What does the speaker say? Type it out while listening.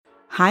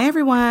Hi,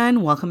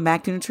 everyone. Welcome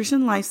back to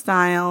Nutrition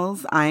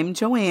Lifestyles. I'm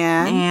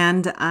Joanne.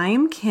 And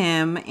I'm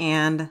Kim,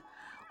 and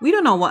we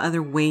don't know what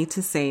other way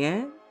to say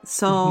it.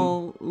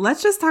 So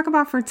let's just talk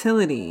about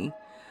fertility.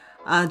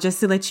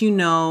 Just to let you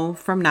know,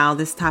 from now,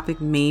 this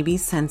topic may be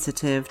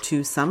sensitive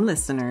to some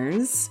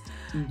listeners.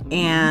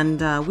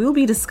 And we'll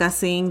be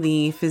discussing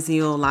the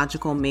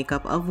physiological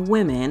makeup of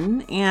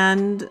women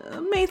and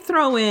may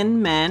throw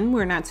in men.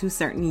 We're not too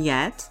certain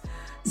yet.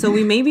 So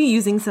we may be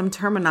using some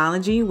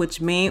terminology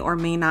which may or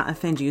may not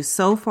offend you.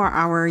 So for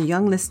our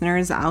young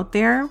listeners out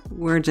there,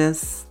 we're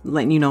just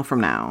letting you know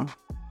from now.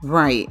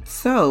 Right.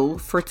 So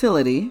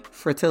fertility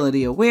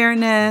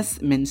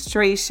awareness,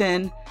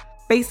 menstruation,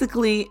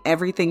 basically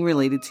everything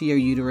related to your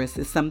uterus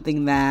is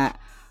something that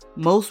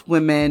most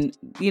women,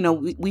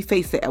 we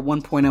face it at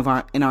one point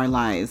in our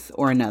lives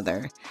or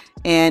another.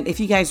 And if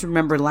you guys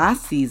remember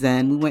last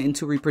season, we went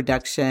into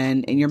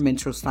reproduction and your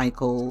menstrual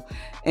cycle,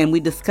 and we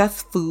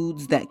discussed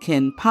foods that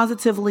can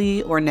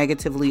positively or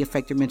negatively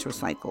affect your menstrual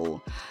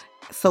cycle.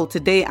 So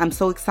today, I'm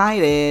so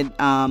excited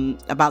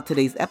about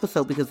today's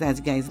episode because, as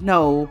you guys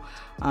know,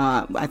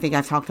 I think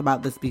I've talked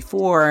about this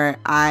before.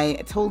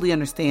 I totally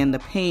understand the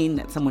pain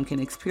that someone can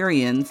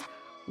experience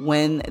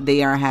when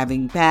they are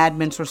having bad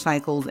menstrual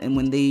cycles and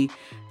when they,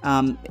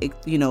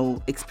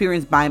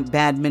 experience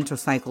bad menstrual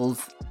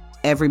cycles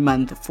every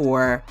month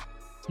for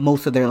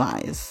most of their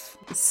lives.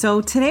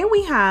 So today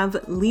we have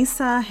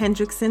Lisa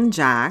Hendrickson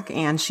Jack,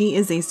 and she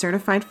is a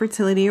certified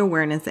fertility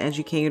awareness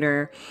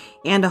educator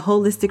and a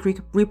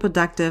holistic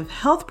reproductive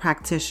health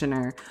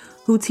practitioner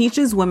who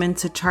teaches women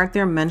to chart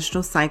their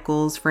menstrual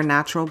cycles for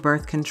natural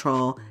birth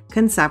control,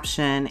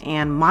 conception,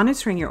 and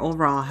monitoring your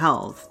overall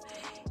health.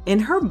 In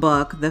her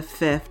book, The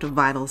Fifth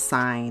Vital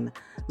Sign,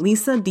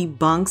 Lisa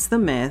debunks the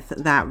myth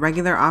that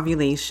regular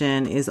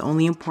ovulation is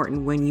only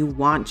important when you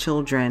want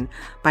children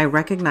by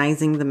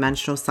recognizing the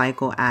menstrual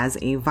cycle as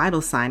a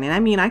vital sign. And I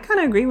mean, I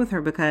kind of agree with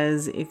her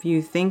because if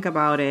you think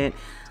about it,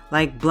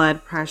 like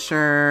blood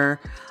pressure,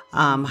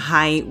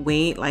 height,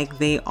 weight, like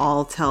they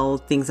all tell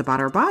things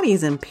about our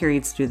bodies, and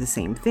periods do the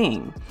same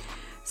thing.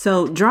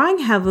 So drawing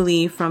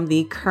heavily from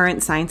the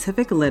current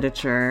scientific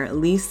literature,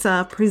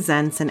 Lisa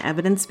presents an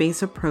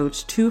evidence-based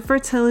approach to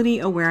fertility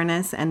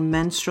awareness and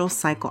menstrual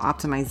cycle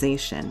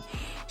optimization.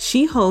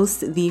 She hosts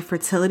the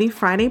Fertility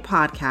Friday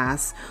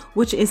podcast,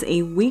 which is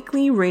a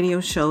weekly radio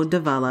show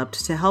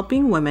developed to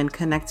helping women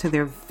connect to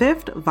their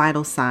fifth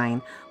vital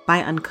sign by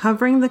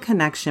uncovering the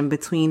connection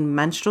between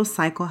menstrual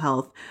cycle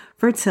health,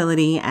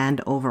 fertility,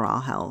 and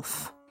overall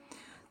health.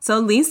 So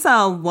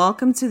Lisa,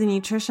 welcome to the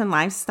Nutrition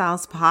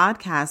Lifestyles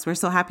podcast. We're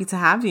so happy to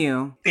have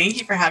you. Thank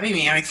you for having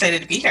me. I'm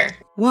excited to be here.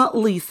 Well,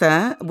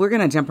 Lisa, we're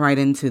going to jump right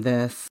into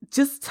this.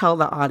 Just tell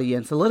the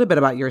audience a little bit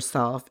about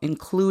yourself,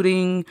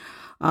 including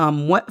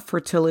what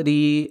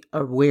fertility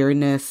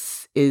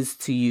awareness is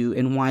to you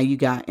and why you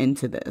got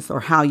into this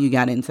or how you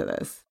got into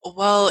this.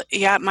 Well,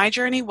 yeah, my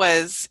journey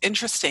was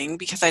interesting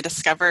because I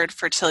discovered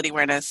fertility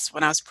awareness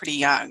when I was pretty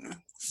young.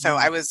 So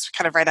I was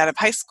kind of right out of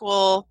high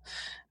school,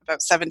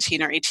 about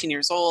 17 or 18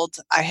 years old.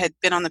 I had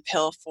been on the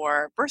pill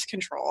for birth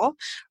control,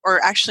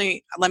 or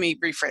actually, let me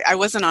rephrase. I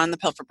wasn't on the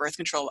pill for birth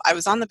control. I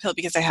was on the pill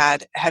because I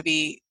had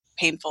heavy,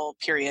 painful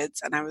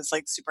periods, and I was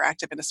like super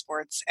active into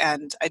sports,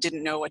 and I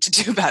didn't know what to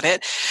do about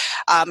it.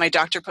 My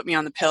doctor put me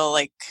on the pill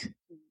like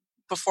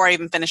before I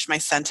even finished my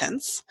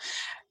sentence.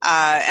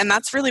 And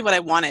that's really what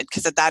I wanted,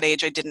 because at that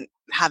age, I didn't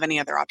have any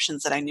other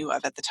options that I knew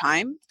of at the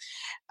time.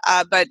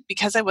 But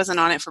because I wasn't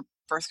on it for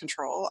birth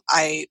control,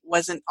 I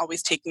wasn't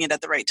always taking it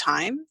at the right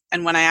time.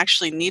 And when I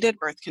actually needed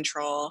birth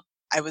control,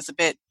 I was a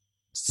bit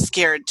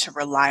scared to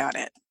rely on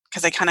it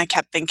because I kind of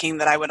kept thinking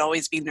that I would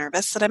always be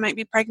nervous that I might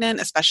be pregnant,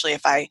 especially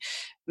if I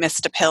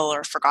missed a pill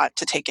or forgot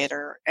to take it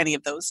or any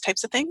of those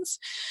types of things.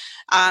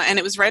 And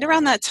it was right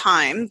around that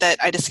time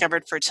that I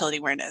discovered fertility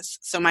awareness.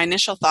 So my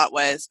initial thought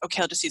was,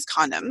 okay, I'll just use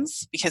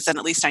condoms because then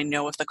at least I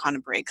know if the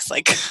condom breaks.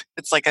 Like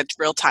it's like a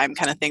real time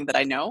kind of thing that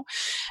I know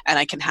and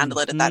I can handle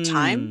it at that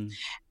time.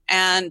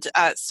 And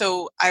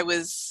so I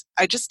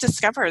just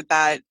discovered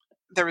that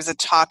there was a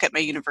talk at my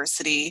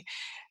university,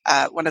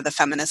 one of the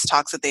feminist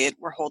talks that they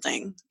were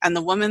holding. And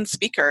the woman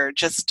speaker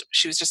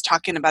she was just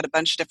talking about a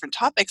bunch of different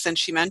topics. And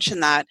she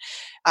mentioned that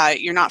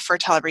you're not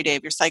fertile every day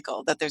of your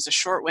cycle, that there's a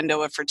short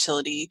window of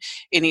fertility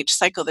in each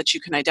cycle that you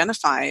can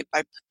identify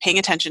by paying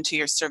attention to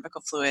your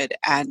cervical fluid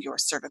and your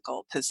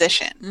cervical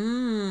position.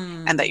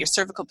 And that your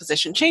cervical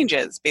position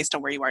changes based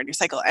on where you are in your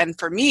cycle. And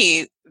for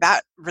me,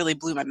 that really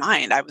blew my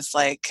mind. I was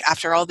like,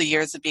 after all the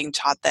years of being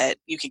taught that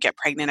you could get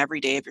pregnant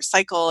every day of your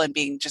cycle and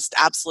being just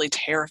absolutely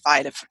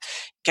terrified of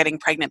getting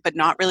pregnant, but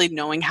not really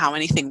knowing how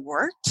anything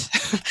worked,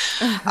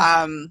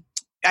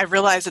 I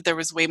realized that there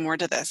was way more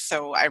to this.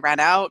 So I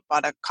ran out,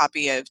 bought a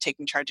copy of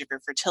Taking Charge of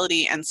Your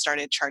Fertility, and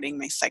started charting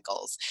my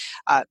cycles.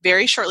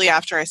 Very shortly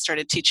after I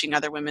started teaching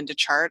other women to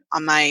chart,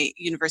 on my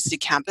university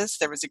campus,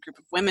 there was a group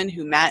of women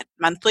who met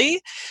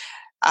monthly.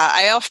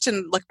 I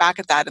often look back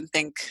at that and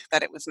think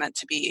that it was meant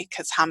to be,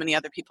 because how many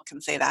other people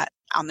can say that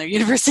on their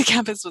university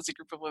campus was a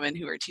group of women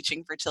who were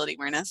teaching fertility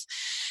awareness.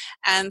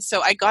 And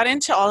so I got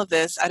into all of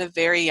this at a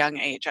very young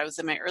age. I was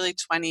in my early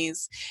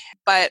 20s,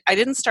 but I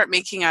didn't start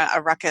making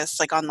a ruckus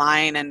like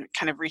online and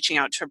kind of reaching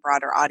out to a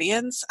broader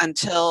audience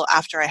until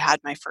after I had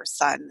my first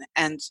son.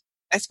 And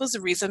I suppose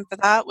the reason for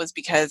that was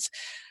because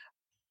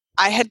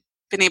I had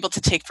been able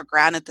to take for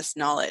granted this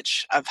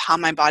knowledge of how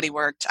my body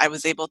worked. I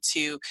was able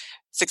to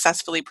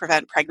successfully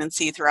prevent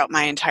pregnancy throughout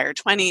my entire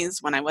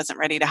 20s when I wasn't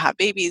ready to have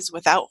babies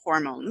without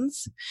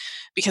hormones,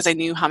 because I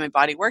knew how my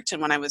body worked.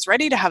 And when I was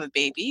ready to have a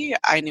baby,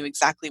 I knew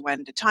exactly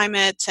when to time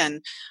it.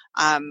 And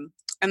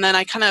then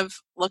I kind of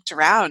looked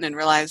around and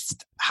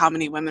realized how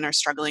many women are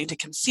struggling to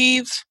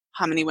conceive,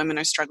 how many women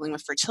are struggling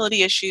with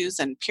fertility issues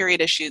and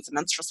period issues and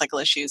menstrual cycle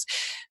issues,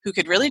 who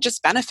could really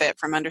just benefit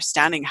from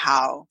understanding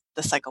how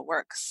the cycle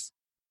works.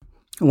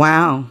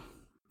 Wow.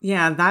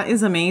 Yeah, that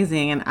is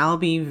amazing. And I'll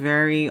be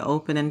very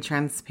open and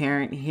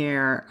transparent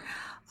here.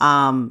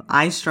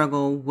 I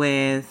struggle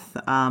with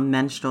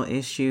menstrual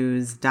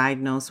issues,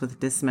 diagnosed with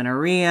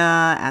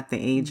dysmenorrhea at the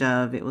age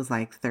of, it was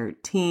like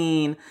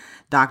 13.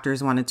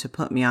 Doctors wanted to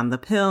put me on the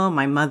pill.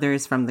 My mother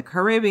is from the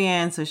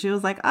Caribbean, so she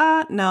was like,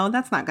 no,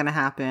 that's not going to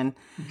happen.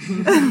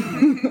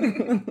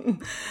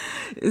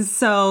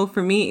 So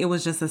for me, it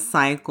was just a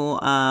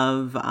cycle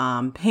of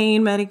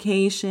pain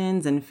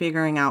medications and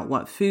figuring out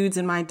what foods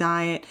in my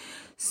diet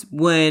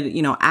would,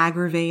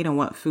 aggravate and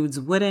what foods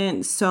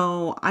wouldn't.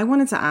 So I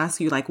wanted to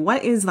ask you,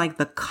 what is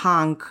the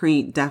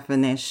concrete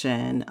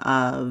definition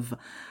of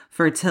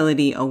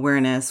fertility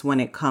awareness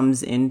when it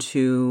comes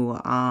into,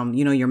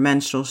 your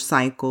menstrual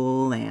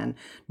cycle and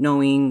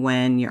knowing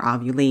when your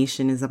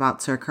ovulation is about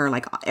to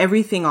occur,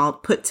 everything all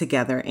put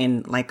together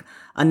in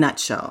a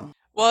nutshell?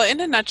 Well, in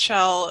a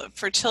nutshell,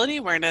 fertility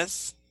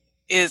awareness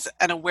is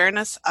an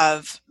awareness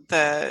of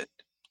the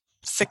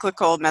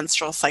cyclical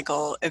menstrual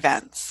cycle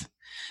events.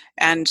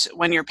 And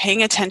when you're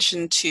paying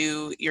attention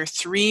to your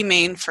three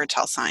main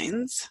fertile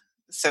signs,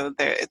 so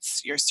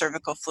it's your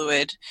cervical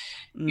fluid,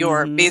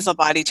 your basal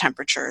body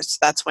temperature, so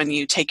that's when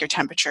you take your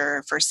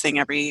temperature first thing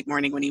every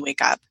morning when you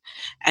wake up,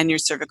 and your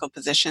cervical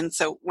position.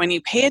 So when you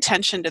pay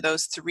attention to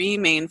those three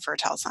main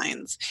fertile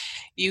signs,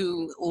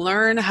 you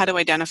learn how to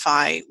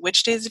identify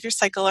which days of your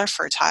cycle are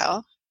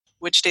fertile,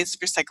 which days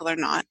of your cycle are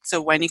not,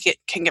 so when you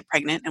can get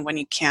pregnant and when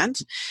you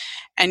can't.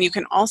 And you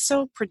can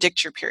also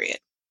predict your period.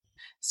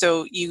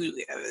 So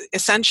you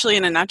essentially,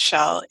 in a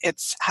nutshell,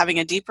 it's having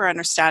a deeper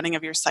understanding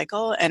of your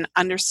cycle and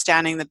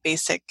understanding the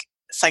basic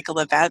cycle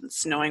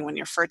events, knowing when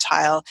you're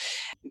fertile,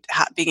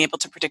 being able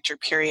to predict your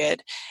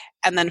period.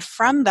 And then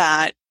from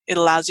that, it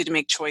allows you to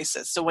make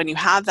choices. So when you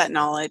have that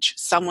knowledge,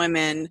 some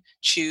women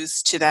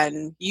choose to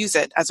then use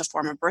it as a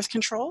form of birth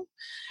control.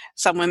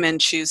 Some women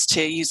choose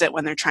to use it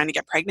when they're trying to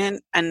get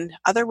pregnant. And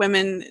other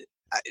women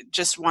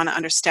just want to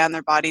understand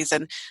their bodies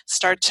and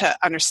start to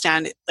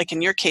understand, like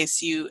in your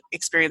case, you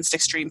experienced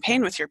extreme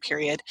pain with your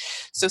period.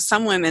 So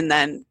some women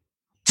then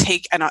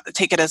take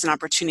it as an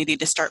opportunity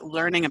to start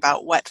learning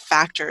about what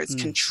factors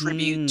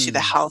contribute to the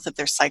health of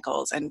their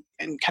cycles, and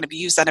kind of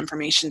use that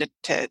information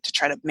to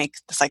try to make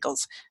the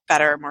cycles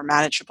better, more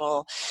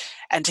manageable,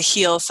 and to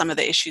heal some of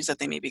the issues that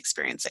they may be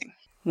experiencing.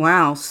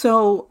 Wow.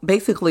 So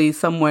basically,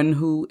 someone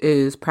who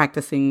is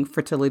practicing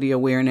fertility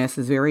awareness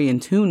is very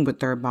in tune with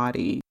their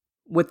body.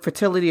 With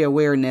fertility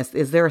awareness,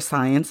 is there a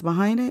science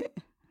behind it?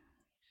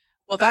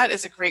 Well, that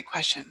is a great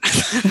question.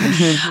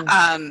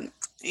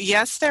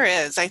 Yes, there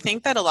is. I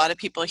think that a lot of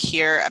people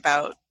hear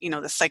about,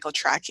 the cycle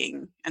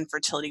tracking and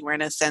fertility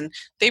awareness, and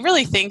they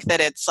really think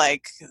that it's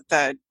like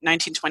the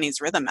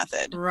 1920s rhythm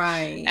method.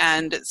 Right.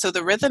 And so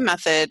the rhythm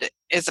method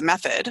is a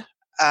method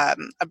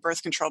of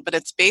birth control, but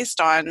it's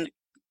based on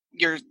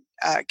your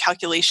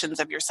calculations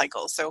of your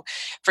cycles. So,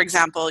 for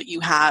example, you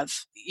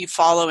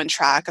follow and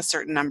track a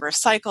certain number of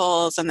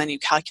cycles, and then you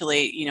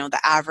calculate, the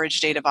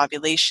average date of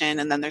ovulation,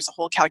 and then there's a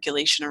whole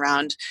calculation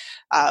around,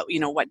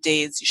 what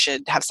days you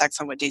should have sex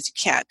on, what days you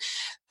can't.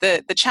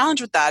 The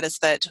challenge with that is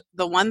that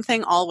the one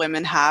thing all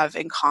women have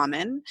in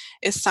common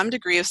is some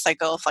degree of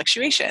cycle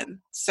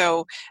fluctuation.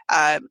 So,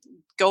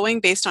 going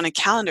based on a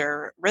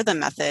calendar rhythm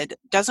method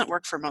doesn't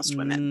work for most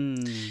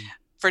women.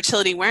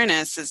 Fertility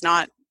awareness is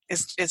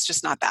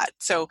just not that.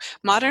 So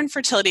modern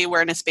fertility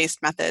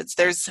awareness-based methods,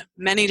 there's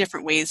many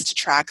different ways to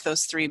track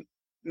those three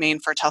main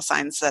fertile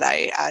signs that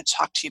I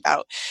talked to you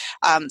about.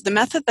 The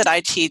method that I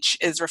teach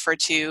is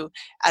referred to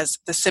as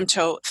the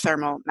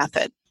symptothermal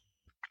method.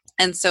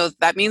 And so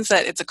that means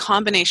that it's a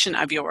combination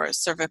of your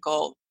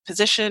cervical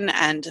position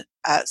and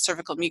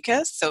cervical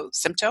mucus, so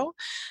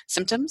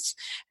symptoms,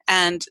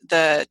 and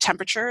the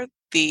temperature,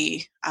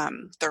 the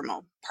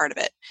thermal part of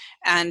it.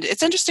 And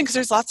it's interesting because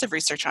there's lots of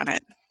research on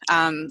it.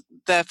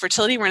 The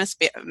fertility awareness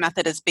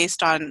method is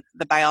based on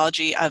the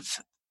biology of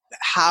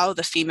how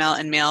the female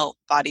and male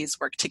bodies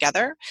work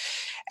together.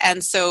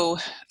 And so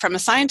from a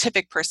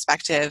scientific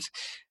perspective,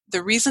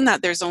 the reason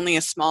that there's only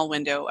a small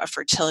window of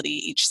fertility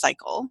each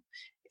cycle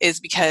is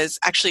because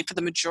actually for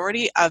the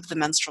majority of the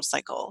menstrual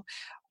cycle,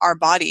 our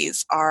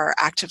bodies are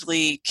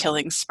actively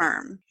killing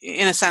sperm,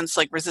 in a sense,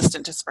 like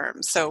resistant to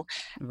sperm. So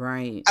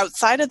Right.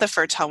 outside of the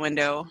fertile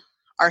window,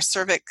 our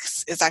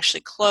cervix is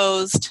actually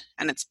closed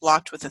and it's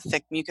blocked with a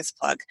thick mucus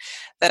plug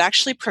that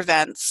actually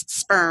prevents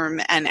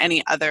sperm and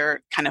any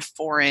other kind of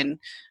foreign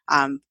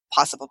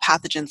possible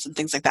pathogens and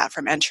things like that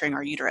from entering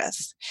our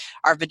uterus.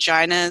 Our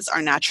vaginas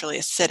are naturally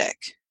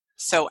acidic.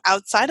 So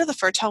outside of the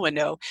fertile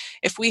window,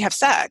 if we have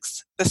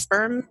sex, the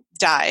sperm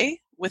die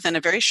within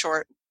a very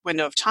short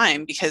window of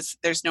time because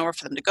there's nowhere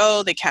for them to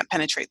go. They can't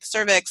penetrate the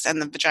cervix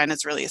and the vagina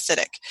is really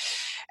acidic.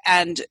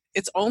 And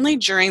it's only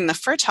during the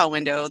fertile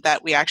window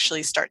that we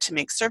actually start to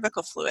make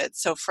cervical fluid.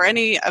 So for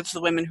any of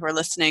the women who are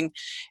listening,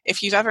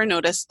 if you've ever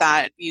noticed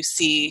that you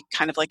see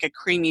kind of like a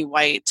creamy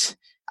white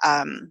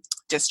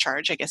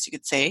discharge, I guess you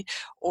could say,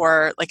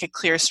 or like a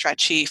clear,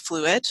 stretchy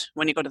fluid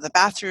when you go to the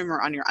bathroom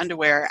or on your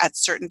underwear at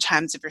certain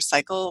times of your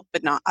cycle,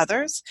 but not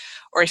others.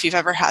 Or if you've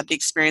ever had the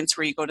experience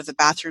where you go to the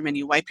bathroom and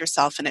you wipe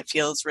yourself and it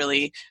feels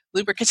really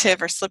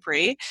lubricative or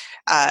slippery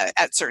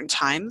at certain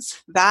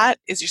times, that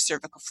is your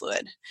cervical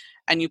fluid.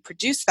 And you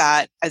produce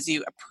that as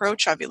you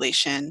approach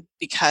ovulation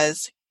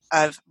because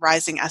of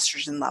rising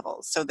estrogen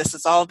levels. So this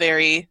is all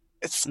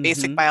it's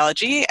basic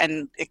biology,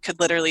 and it could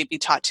literally be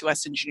taught to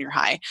us in junior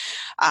high.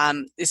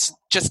 It's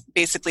just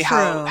basically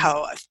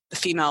how the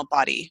female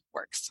body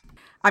works.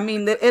 I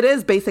mean, it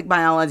is basic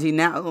biology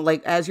now.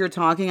 Like, as you're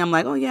talking, I'm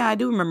like, oh yeah, I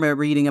do remember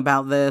reading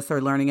about this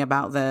or learning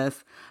about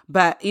this.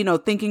 But, you know,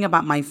 thinking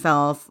about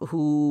myself,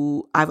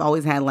 who I've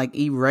always had like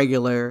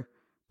irregular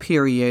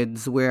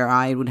periods where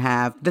I would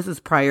have, this is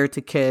prior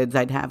to kids,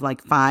 I'd have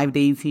like 5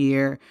 days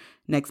here.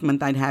 Next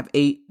month, I'd have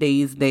 8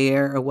 days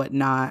there or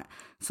whatnot.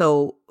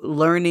 So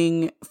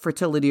learning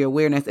fertility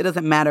awareness, it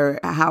doesn't matter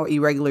how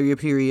irregular your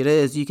period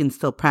is, you can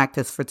still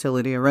practice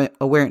fertility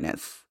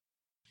awareness.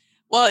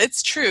 Well,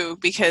 it's true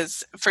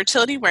because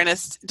fertility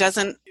awareness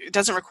doesn't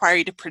require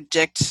you to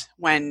predict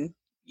when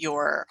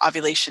your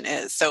ovulation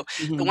is. So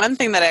the one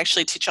thing that I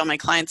actually teach all my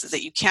clients is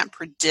that you can't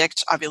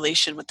predict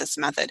ovulation with this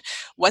method.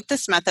 What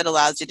this method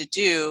allows you to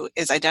do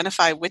is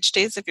identify which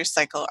days of your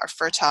cycle are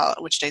fertile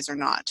and which days are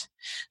not.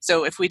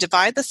 So if we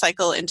divide the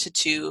cycle into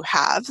 2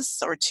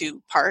 halves or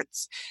 2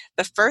 parts,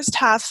 the first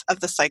half of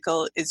the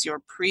cycle is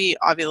your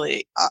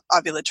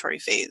pre-ovulatory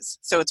phase.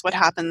 So it's what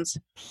happens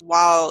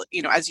while,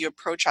 as you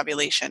approach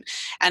ovulation.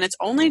 And it's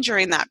only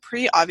during that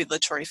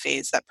pre-ovulatory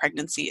phase that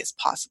pregnancy is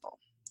possible.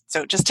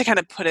 So just to kind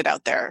of put it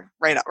out there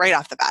right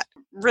off the bat,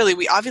 really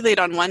we ovulate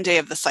on one day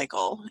of the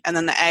cycle, and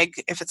then the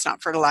egg, if it's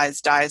not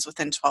fertilized, dies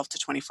within 12 to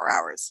 24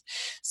 hours.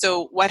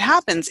 So what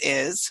happens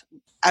is,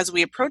 as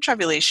we approach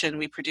ovulation,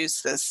 we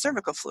produce this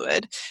cervical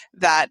fluid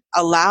that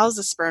allows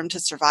the sperm to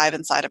survive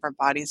inside of our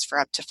bodies for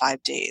up to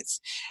 5 days.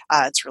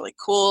 It's really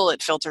cool.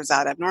 It filters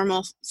out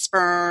abnormal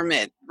sperm.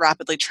 It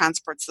rapidly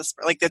transports the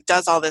sperm. Like, it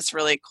does all this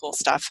really cool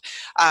stuff.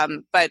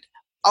 But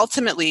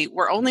ultimately,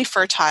 we're only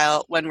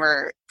fertile when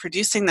we're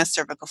producing this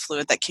cervical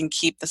fluid that can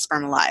keep the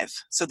sperm alive.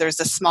 So there's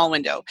a small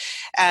window.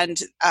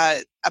 And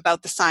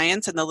about the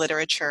science and the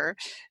literature,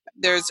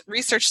 there's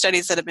research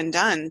studies that have been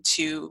done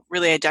to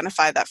really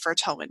identify that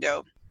fertile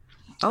window.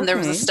 Okay. And there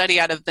was a study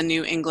out of the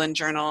New England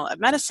Journal of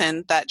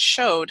Medicine that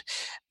showed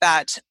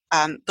that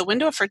the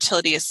window of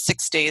fertility is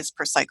 6 days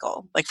per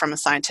cycle, like from a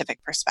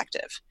scientific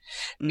perspective,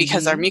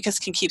 because our mucus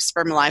can keep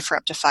sperm alive for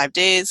up to 5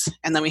 days,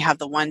 and then we have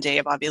the 1 day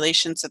of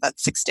ovulation, so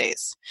that's 6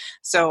 days.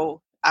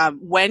 So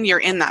when you're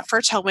in that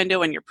fertile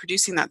window and you're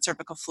producing that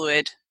cervical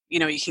fluid,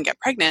 you can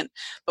get pregnant,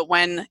 but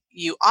when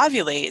you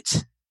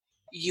ovulate,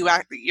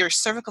 your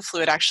cervical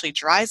fluid actually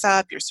dries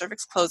up, your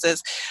cervix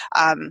closes,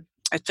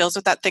 it fills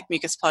with that thick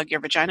mucus plug, your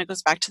vagina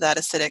goes back to that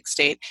acidic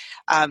state.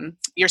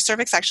 Your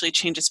cervix actually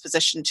changes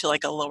position to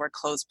like a lower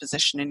closed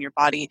position in your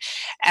body.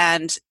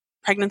 And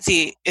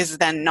pregnancy is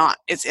then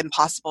it's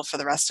impossible for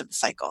the rest of the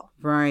cycle.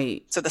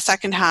 Right. So the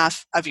second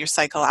half of your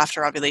cycle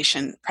after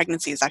ovulation,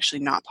 pregnancy is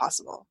actually not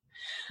possible.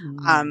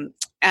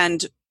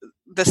 And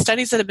the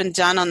studies that have been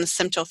done on the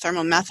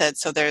symptothermal method,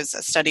 so there's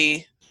a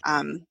study,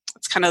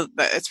 it's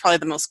probably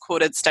the most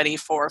quoted study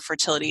for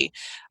fertility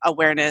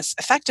awareness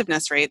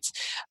effectiveness rates.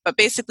 But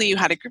basically, you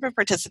had a group of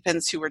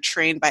participants who were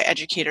trained by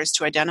educators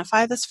to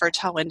identify this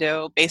fertile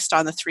window based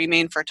on the 3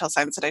 main fertile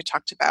signs that I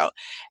talked about.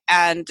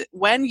 And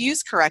when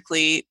used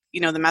correctly,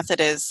 the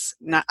method is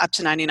not up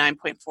to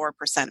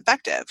 99.4%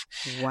 effective.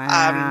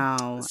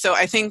 Wow. So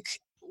I think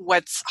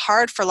what's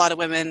hard for a lot of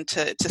women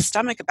to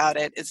stomach about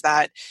it is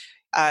that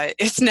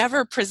it's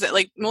never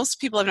like most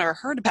people have never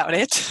heard about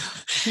it.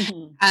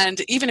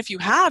 And even if you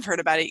have heard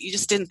about it, you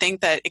just didn't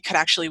think that it could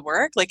actually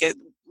work. Like,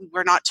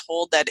 we're not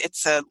told that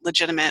it's a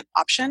legitimate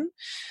option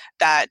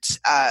that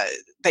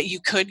you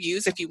could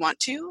use if you want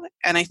to.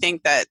 And I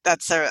think that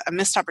that's a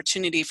missed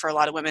opportunity for a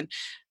lot of women.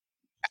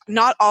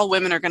 Not all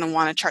women are going to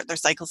want to chart their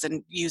cycles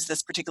and use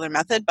this particular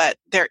method, but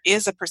there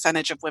is a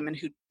percentage of women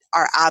who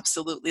are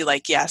absolutely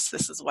like, yes,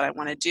 this is what I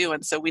want to do.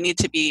 And so we need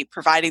to be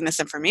providing this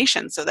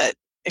information so that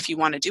if you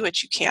want to do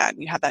it, you can.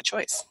 You have that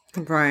choice.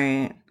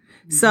 Right.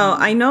 So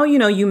I know,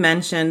 you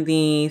mentioned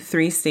the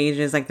 3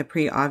 stages, like the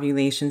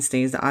pre-ovulation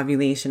stage, the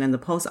ovulation, and the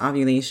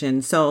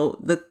post-ovulation. So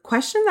the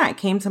question that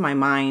came to my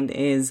mind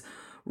is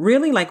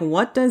really like,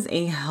 what does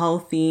a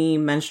healthy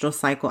menstrual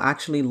cycle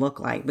actually look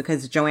like?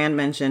 Because Joanne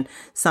mentioned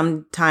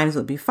sometimes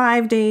it'll be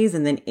 5 days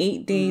and then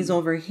 8 days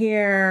over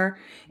here.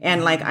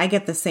 And like, I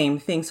get the same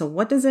thing. So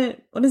what does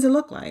it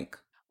look like?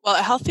 Well,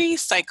 a healthy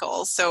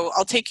cycle, so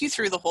I'll take you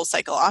through the whole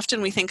cycle.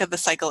 Often we think of the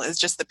cycle as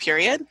just the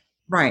period.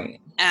 Right.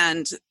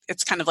 And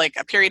it's kind of like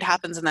a period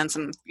happens and then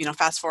some,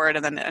 fast forward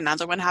and then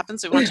another one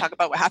happens. So we want to talk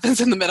about what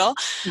happens in the middle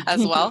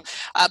as well.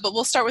 But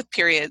we'll start with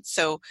periods.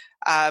 So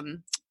a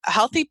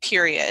healthy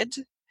period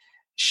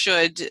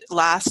should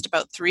last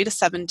about 3 to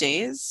 7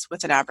 days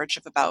with an average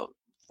of about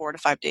 4 to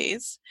 5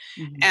 days.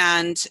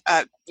 And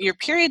your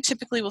period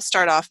typically will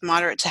start off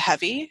moderate to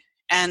heavy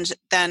and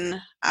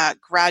then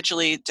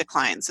gradually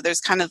decline. So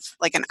there's kind of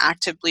like an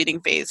active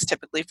bleeding phase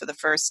typically for the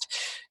first,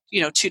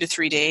 2 to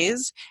 3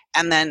 days,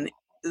 and then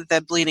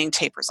the bleeding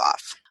tapers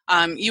off.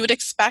 You would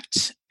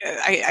expect,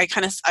 I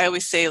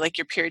always say like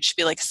your period should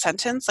be like a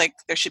sentence, like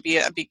there should be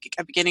a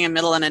beginning, a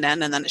middle, and an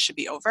end, and then it should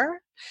be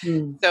over.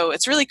 So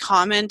it's really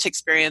common to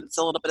experience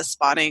a little bit of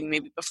spotting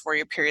maybe before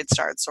your period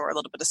starts or a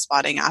little bit of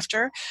spotting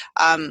after.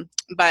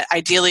 But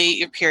ideally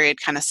your period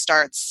kind of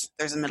starts,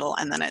 there's a middle,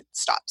 and then it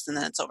stops, and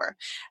then it's over.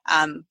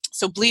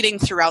 So bleeding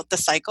throughout the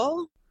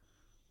cycle,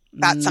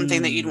 that's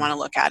something that you'd want to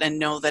look at and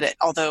know that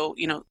although,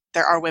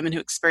 there are women who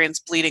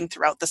experience bleeding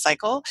throughout the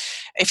cycle,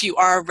 if you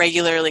are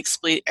regularly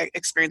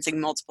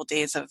experiencing multiple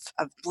days of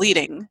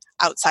bleeding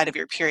outside of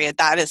your period,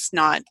 that is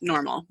not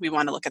normal. We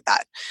want to look at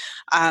that.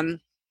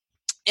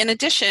 In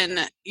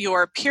addition,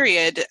 your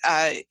period,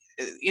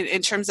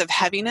 in terms of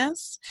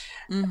heaviness,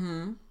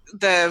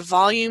 the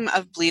volume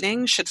of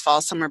bleeding should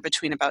fall somewhere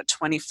between about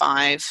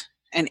 25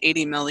 and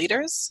 80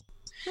 milliliters.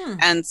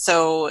 And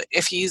so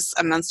if you use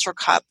a menstrual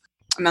cup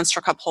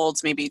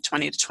holds maybe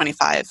 20 to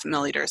 25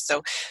 milliliters.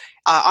 So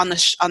on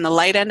the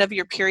light end of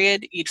your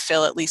period, you'd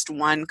fill at least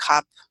 1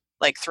 cup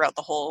like throughout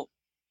the whole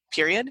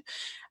period.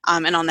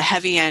 And on the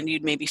heavy end,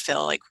 you'd maybe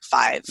fill like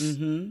 5.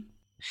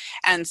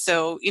 And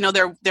so,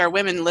 there are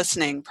women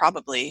listening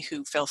probably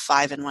who fill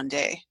 5 in one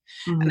day.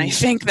 And I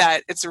think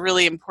that it's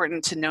really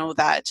important to know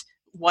that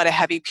what a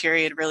heavy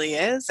period really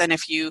is. And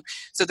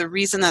so the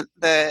reason that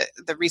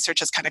the research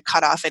has kind of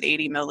cut off at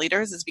 80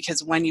 milliliters is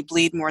because when you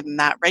bleed more than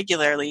that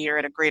regularly, you're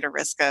at a greater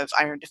risk of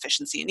iron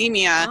deficiency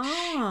anemia.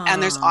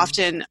 And there's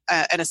often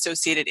an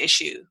associated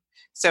issue.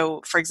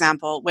 So for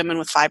example, women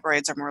with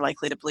fibroids are more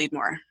likely to bleed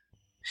more.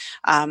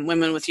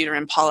 Women with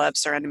uterine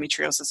polyps or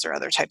endometriosis or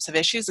other types of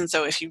issues. And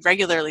so if you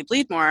regularly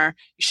bleed more,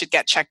 you should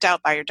get checked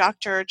out by your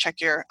doctor, check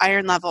your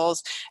iron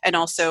levels. And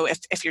also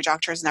if your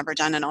doctor has never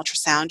done an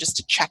ultrasound just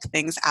to check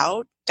things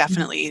out,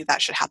 definitely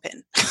that should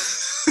happen.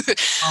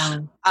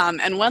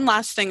 And one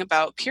last thing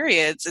about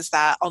periods is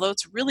that although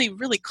it's really,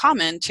 really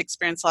common to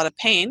experience a lot of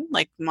pain,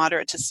 like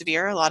moderate to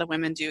severe, a lot of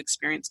women do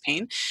experience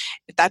pain,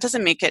 that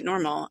doesn't make it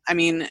normal. I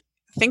mean,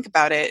 think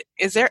about it.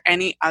 Is there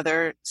any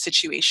other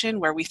situation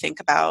where we think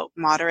about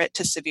moderate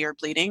to severe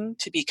bleeding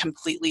to be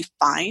completely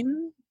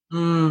fine?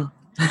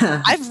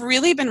 I've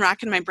really been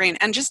racking my brain.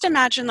 And just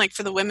imagine, like,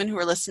 for the women who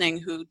are listening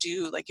who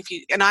do, like,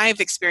 and I've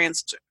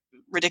experienced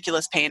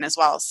ridiculous pain as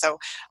well. So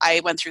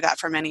I went through that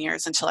for many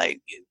years until I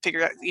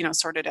figured out,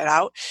 sorted it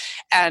out.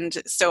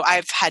 And so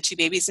I've had 2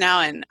 babies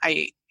now. And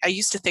I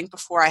used to think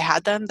before I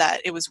had them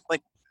that it was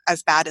like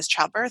as bad as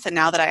childbirth. And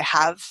now that I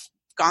have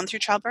gone through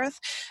childbirth,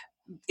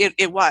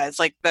 it was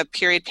like the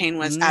period pain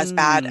was as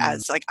bad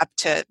as like up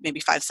to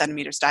maybe 5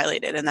 centimeters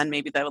dilated. And then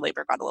maybe the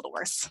labor got a little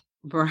worse.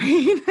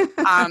 Right.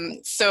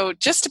 So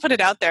just to put it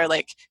out there,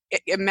 like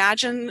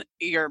imagine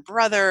your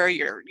brother,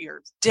 your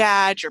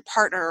dad, your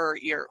partner,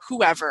 your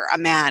whoever, a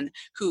man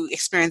who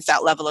experienced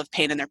that level of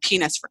pain in their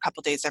penis for a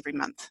couple days every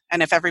month.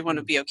 And if everyone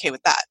would be okay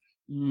with that.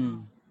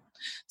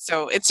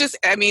 So it's just,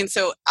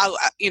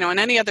 in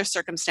any other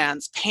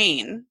circumstance,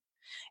 pain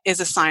is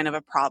a sign of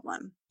a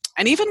problem.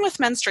 And even with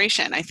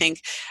menstruation, I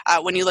think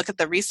when you look at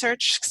the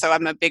research, so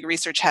I'm a big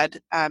research head,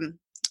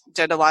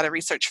 did a lot of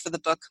research for the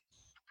book,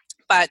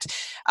 but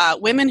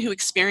women who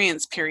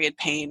experience period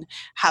pain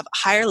have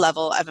higher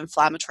level of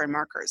inflammatory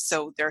markers.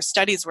 So there are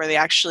studies where they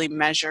actually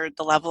measured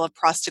the level of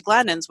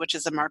prostaglandins, which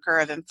is a marker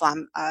of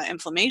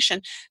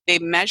inflammation. They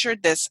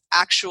measured this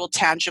actual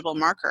tangible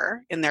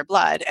marker in their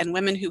blood, and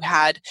women who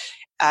had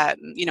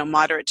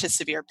moderate to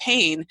severe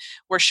pain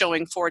were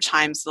showing 4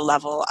 times the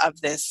level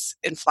of this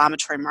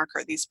inflammatory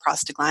marker, these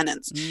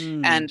prostaglandins.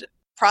 And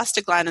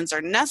prostaglandins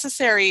are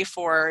necessary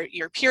for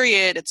your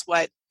period. It's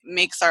what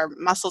makes our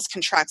muscles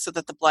contract so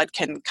that the blood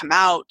can come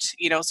out,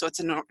 so it's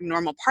a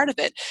normal part of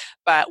it.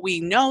 But we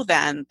know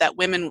then that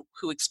women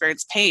who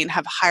experience pain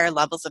have higher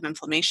levels of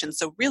inflammation.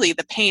 So really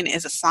the pain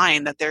is a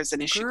sign that there's an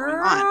issue going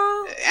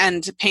on.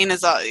 And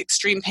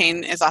extreme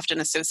pain is often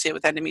associated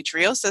with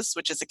endometriosis,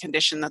 which is a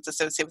condition that's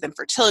associated with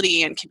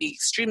infertility and can be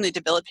extremely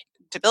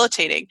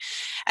debilitating.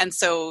 And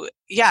so,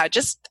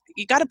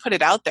 you got to put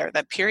it out there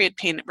that period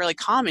pain really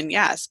common,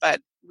 yes,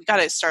 but we got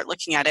to start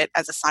looking at it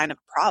as a sign of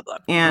a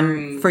problem.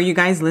 And for you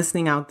guys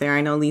listening out there,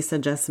 I know Lisa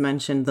just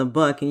mentioned the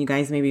book, and you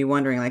guys may be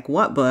wondering, like,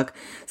 what book?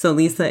 So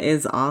Lisa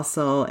is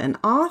also an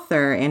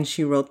author, and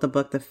she wrote the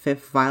book, The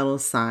Fifth Vital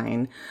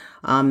Sign,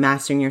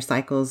 Mastering Your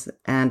Cycles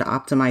and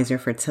Optimize Your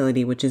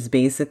Fertility, which is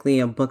basically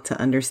a book to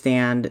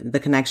understand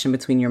the connection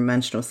between your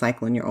menstrual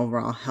cycle and your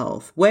overall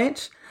health,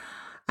 which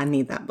I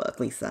need that book,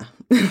 Lisa.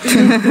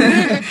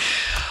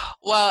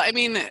 Well, I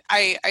mean,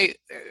 I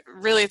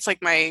really, it's like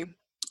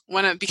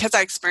because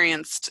I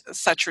experienced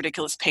such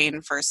ridiculous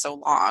pain for so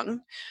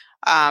long.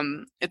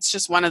 It's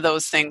just one of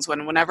those things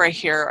whenever I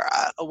hear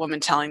a woman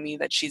telling me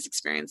that she's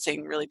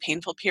experiencing really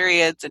painful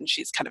periods and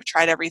she's kind of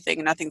tried everything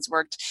and nothing's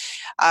worked,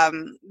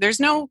 there's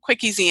no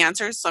quick, easy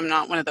answers. So I'm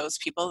not one of those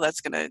people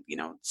that's going to,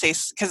 say,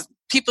 because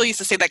people used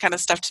to say that kind of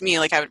stuff to me.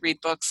 Like, I would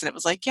read books and it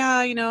was like,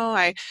 yeah,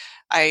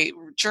 I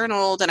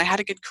journaled and I had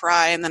a good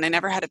cry and then I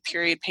never had a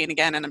period pain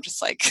again. And I'm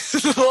just like,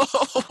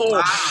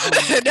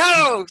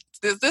 no,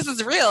 this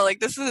is real.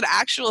 Like, this is an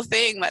actual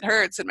thing that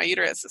hurts in my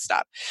uterus to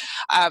stop.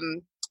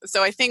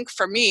 So I think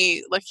for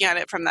me, looking at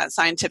it from that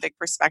scientific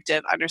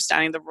perspective,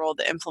 understanding the role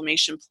that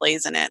inflammation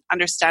plays in it,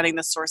 understanding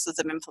the sources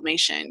of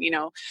inflammation,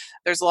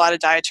 there's a lot of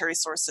dietary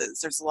sources,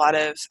 there's a lot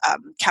of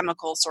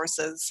chemical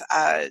sources.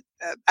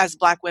 As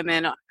Black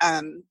women,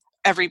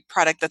 every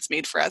product that's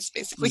made for us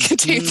basically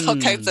contains all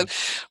kinds of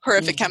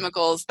horrific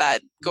chemicals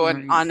that go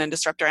on and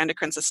disrupt our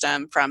endocrine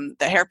system, from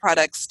the hair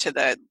products to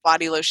the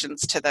body lotions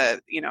to the,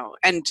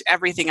 and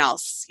everything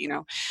else,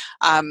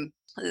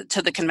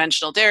 to the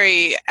conventional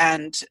dairy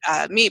and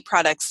meat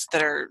products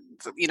that are,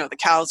 the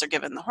cows are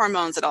given the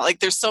hormones and all.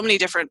 Like, there's so many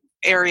different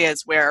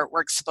areas where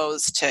we're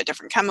exposed to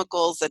different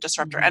chemicals that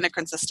disrupt our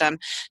endocrine system,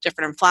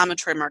 different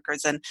inflammatory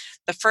markers. And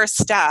the first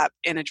step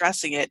in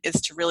addressing it is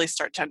to really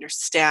start to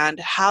understand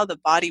how the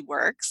body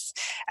works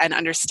and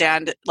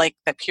understand, like,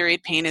 that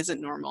period pain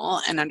isn't normal,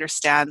 and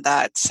understand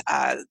that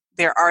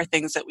there are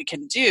things that we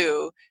can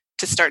do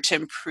to start to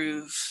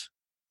improve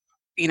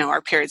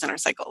our periods and our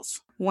cycles.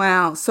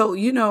 Wow. So,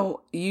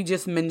 you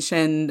just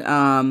mentioned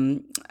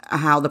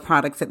how the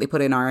products that they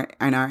put in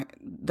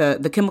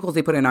the chemicals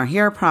they put in our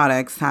hair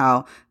products,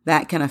 how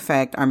that can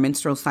affect our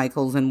menstrual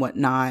cycles and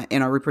whatnot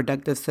in our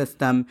reproductive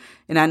system.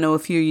 And I know a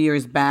few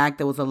years back,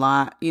 there was a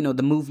lot, the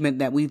movement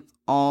that we've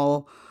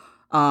all,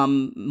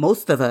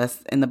 most of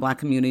us in the Black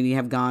community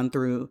have gone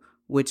through,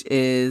 which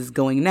is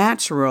going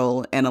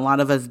natural. And a lot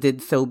of us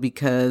did so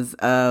because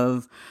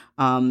of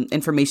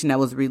information that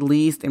was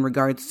released in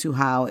regards to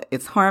how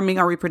it's harming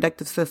our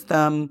reproductive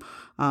system,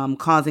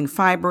 causing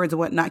fibroids and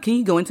whatnot. Can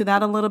you go into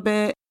that a little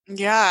bit?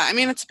 Yeah, I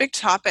mean, it's a big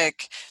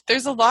topic.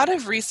 There's a lot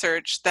of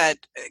research that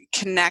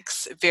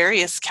connects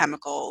various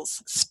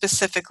chemicals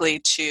specifically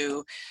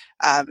to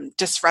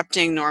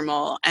disrupting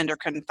normal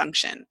endocrine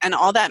function. And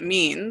all that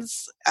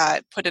means,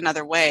 put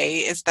another way,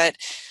 is that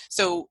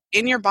so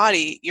in your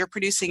body, you're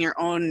producing your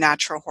own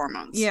natural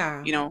hormones.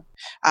 Yeah.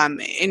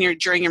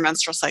 During your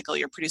menstrual cycle,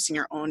 you're producing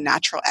your own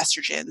natural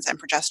estrogens and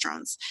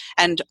progesterones.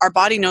 And our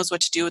body knows what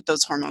to do with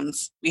those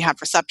hormones. We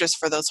have receptors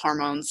for those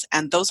hormones,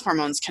 and those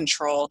hormones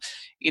control,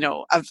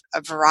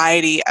 a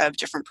variety of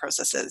different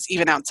processes,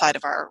 even outside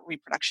of our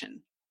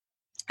reproduction.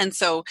 And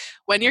so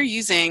when you're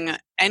using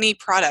any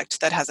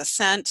product that has a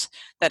scent,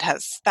 that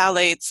has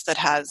phthalates, that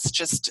has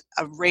just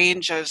a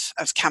range of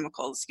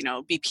chemicals,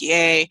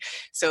 BPA,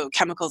 so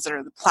chemicals that are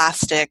in the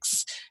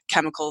plastics,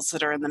 chemicals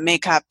that are in the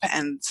makeup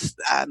and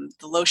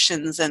the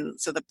lotions,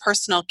 and so the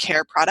personal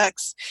care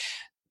products,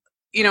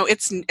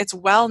 it's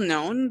well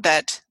known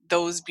that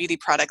those beauty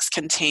products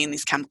contain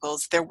these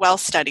chemicals. They're well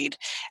studied.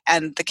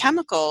 And the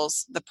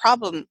chemicals,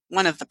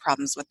 one of the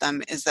problems with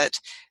them is that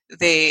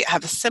they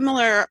have a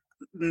similar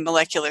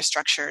molecular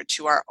structure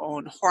to our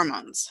own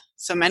hormones.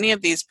 So many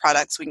of these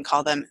products, we can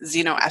call them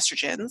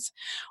xenoestrogens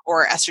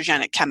or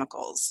estrogenic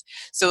chemicals.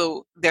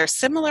 So they're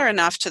similar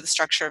enough to the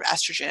structure of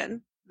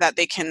estrogen that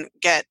they can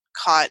get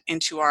caught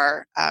into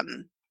our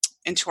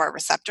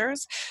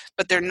receptors,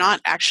 but they're not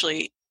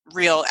actually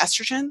real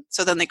estrogen.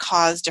 So then they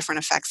cause different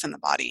effects in the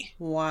body.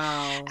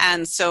 Wow.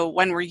 And so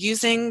when we're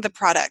using the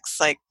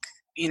products, like,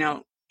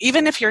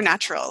 even if you're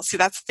natural, see,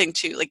 that's the thing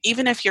too, like,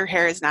 even if your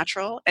hair is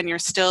natural and you're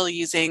still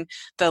using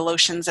the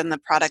lotions and the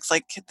products,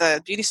 like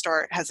the beauty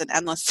store has an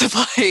endless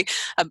supply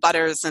of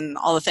butters and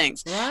all the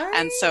things.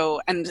 Right?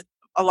 And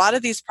a lot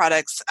of these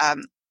products, I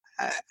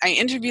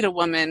interviewed a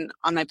woman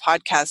on my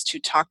podcast who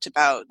talked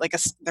about,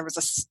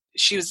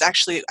 she was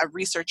actually a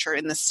researcher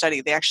in this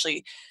study. They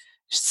actually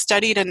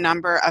studied a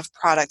number of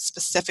products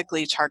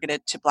specifically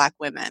targeted to Black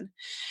women.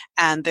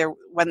 And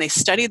when they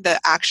studied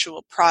the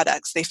actual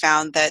products, they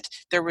found that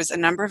there was a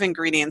number of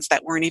ingredients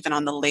that weren't even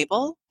on the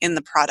label in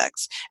the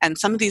products. And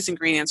some of these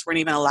ingredients weren't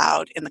even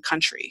allowed in the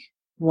country.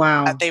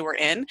 Wow. That they were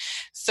in.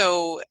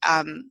 So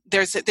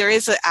there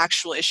is an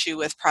actual issue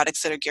with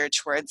products that are geared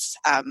towards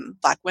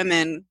Black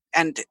women,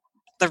 and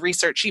the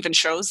research even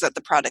shows that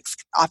the products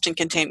often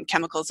contain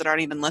chemicals that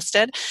aren't even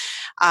listed.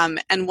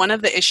 And one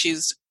of the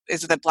issues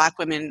is that Black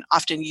women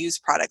often use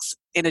products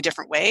in a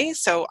different way.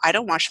 So I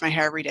don't wash my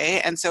hair every day.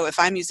 And so if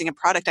I'm using a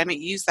product, I might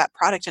use that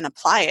product and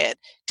apply it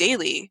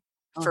daily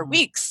for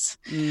weeks,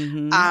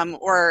 Mm-hmm.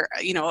 or,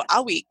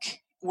 a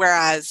week.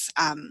 Whereas,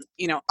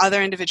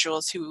 other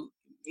individuals who,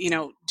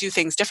 do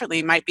things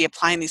differently might be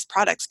applying these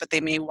products, but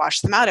they may wash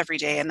them out every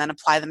day and then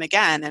apply them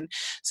again. And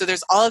so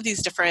there's all of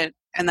these different,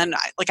 and then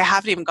I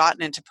haven't even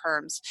gotten into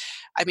perms.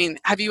 I mean,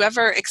 have you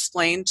ever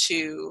explained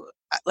to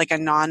like a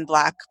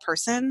non-Black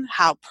person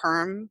how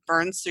perm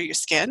burns through your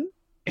skin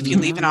if you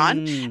leave it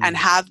on and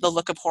have the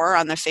look of horror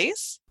on their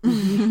face?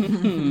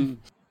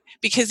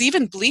 Because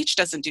even bleach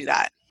doesn't do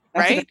that,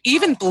 right?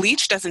 Even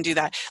bleach doesn't do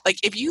that. Like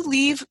if you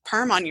leave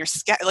perm on your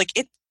scalp, like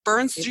it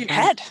burns through your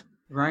head.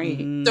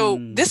 Right. So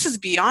this is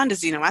beyond a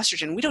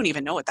xenoestrogen. We don't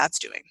even know what that's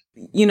doing.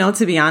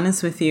 To be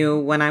honest with you,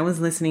 when I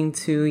was listening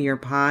to your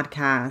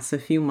podcast a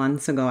few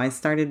months ago, I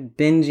started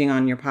binging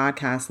on your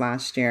podcast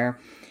last year.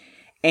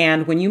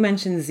 And when you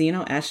mentioned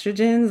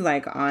xenoestrogens,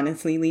 like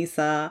honestly,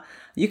 Lisa,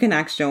 you can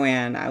ask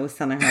Joanne. I was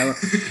telling her,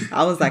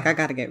 I was like, I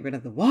got to get rid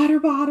of the water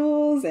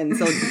bottles. And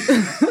so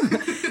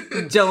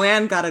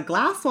Joanne got a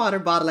glass water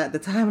bottle at the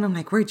time. And I'm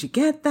like, where'd you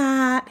get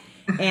that?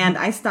 And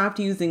I stopped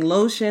using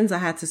lotions. I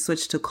had to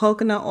switch to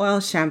coconut oil.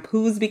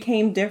 Shampoos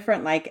became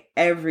different, like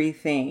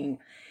everything.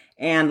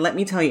 And let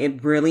me tell you,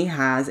 it really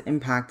has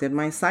impacted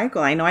my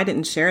cycle. I know I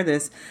didn't share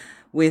this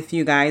with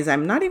you guys.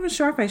 I'm not even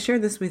sure if I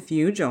shared this with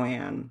you,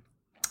 Joanne.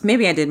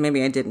 Maybe I did,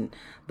 maybe I didn't.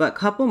 But a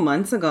couple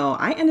months ago,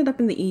 I ended up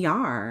in the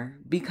ER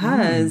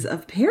because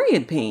of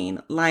period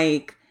pain.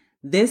 Like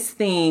this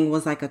thing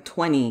was like a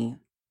 20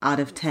 out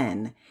of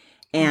 10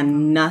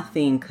 and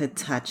nothing could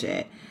touch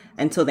it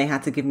until they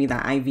had to give me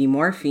that IV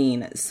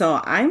morphine. So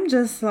I'm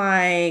just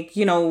like,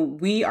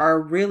 we are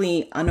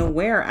really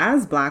unaware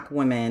as Black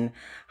women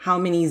how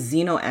many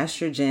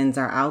xenoestrogens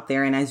are out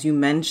there. And as you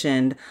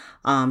mentioned,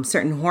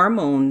 certain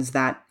hormones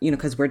that,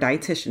 because we're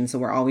dietitians, so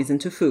we're always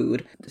into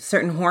food,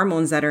 certain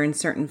hormones that are in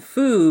certain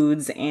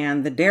foods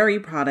and the dairy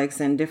products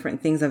and different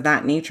things of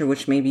that nature,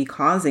 which may be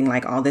causing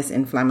like all this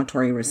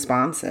inflammatory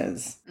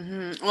responses.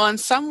 Mm-hmm. Well, in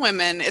some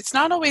women, it's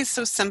not always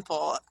so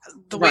simple.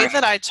 The way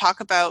that I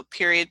talk about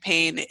period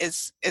pain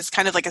is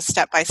kind of like a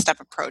step-by-step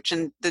approach.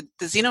 And the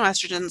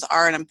xenoestrogens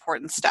are an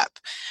important step,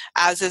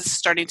 as is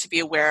starting to be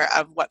aware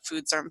of what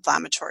foods are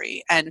inflammatory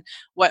and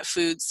what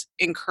foods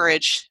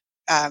encourage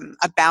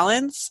a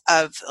balance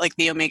of like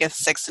the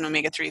omega-6 and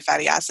omega-3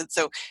 fatty acids.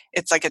 So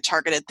it's like a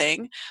targeted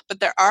thing.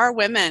 But there are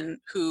women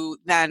who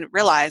then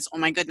realize, oh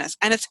my goodness,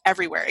 and it's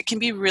everywhere. It can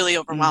be really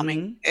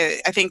overwhelming.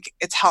 I think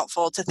it's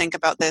helpful to think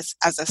about this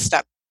as a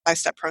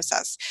step-by-step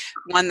process,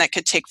 one that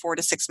could take 4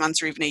 to 6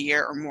 months or even a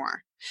year or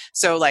more.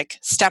 So like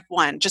step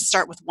one, just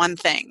start with one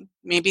thing.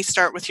 Maybe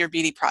start with your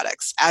beauty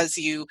products as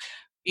you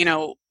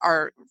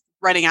are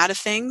running out of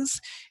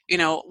things.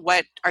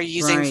 What are you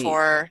using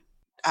for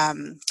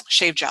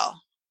shave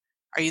gel?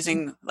 Are you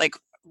using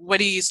what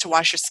do you use to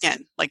wash your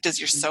skin? Like, does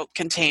your soap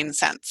contain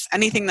scents?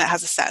 Anything that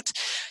has a scent.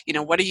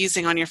 What are you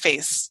using on your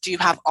face? Do you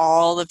have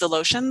all of the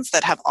lotions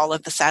that have all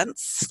of the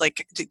scents?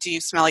 Like, do you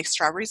smell like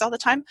strawberries all the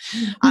time?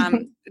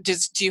 Do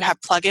you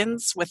have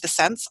plugins with the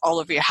scents all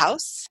over your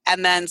house?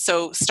 And then,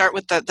 so start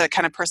with the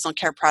kind of personal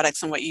care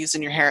products and what you use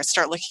in your hair.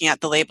 Start looking at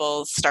the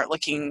labels, start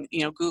looking,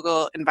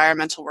 Google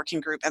Environmental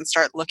Working Group and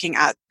start looking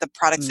at the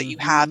products that you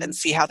have and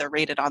see how they're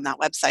rated on that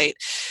website.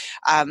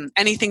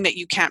 Anything that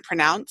you can't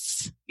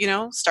pronounce,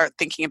 start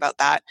thinking about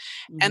that.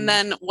 And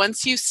then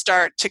once you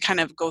start to kind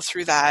of go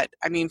through that,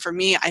 I mean, for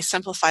me, I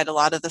simplified a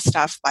lot of the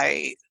stuff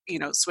by,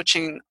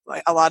 switching.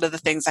 Like a lot of the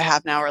things I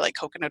have now are like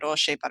coconut oil,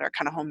 shea butter,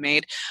 kind of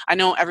homemade. I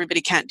know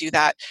everybody can't do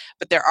that,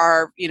 but there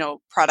are,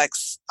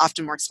 products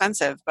often more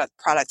expensive, but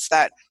products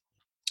that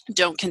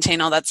don't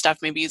contain all that stuff,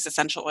 maybe use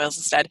essential oils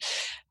instead.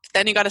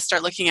 Then you got to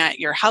start looking at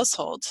your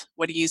household.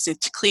 What do you use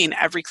to clean?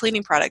 Every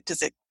cleaning product,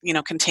 does it,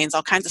 contains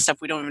all kinds of stuff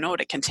we don't even know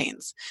what it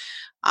contains.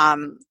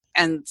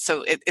 And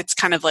so it's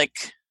kind of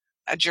like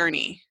a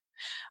journey.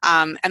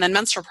 And then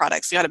menstrual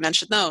products, you got to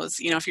mention those.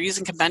 If you're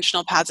using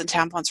conventional pads and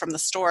tampons from the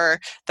store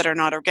that are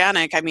not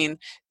organic, I mean,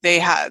 there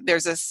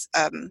was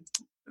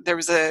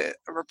a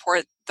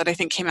report that I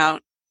think came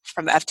out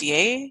from the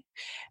FDA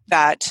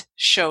that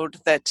showed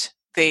that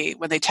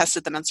when they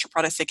tested the menstrual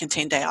products, they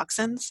contained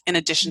dioxins in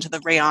addition to the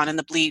rayon and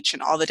the bleach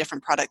and all the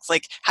different products.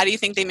 Like, how do you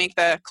think they make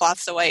the cloth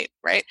so white,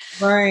 right?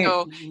 Right.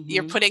 So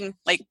you're putting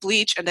like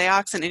bleach and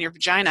dioxin in your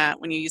vagina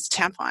when you use a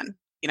tampon,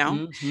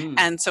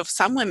 And so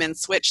some women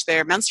switch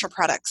their menstrual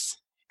products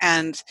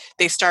and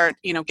they start,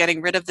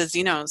 getting rid of the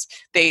xenos.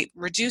 They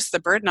reduce the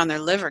burden on their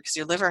liver because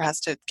your liver has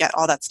to get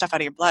all that stuff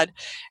out of your blood.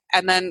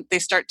 And then they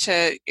start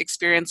to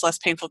experience less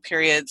painful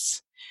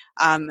periods.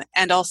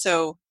 And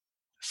also,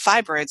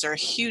 fibroids are a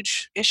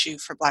huge issue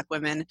for Black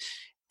women.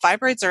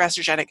 Fibroids are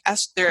estrogenic.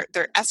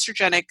 They're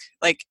estrogenic,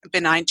 like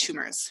benign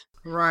tumors.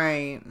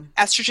 Right.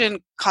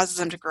 Estrogen causes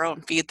them to grow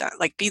and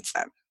feeds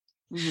them.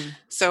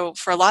 So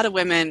for a lot of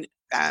women,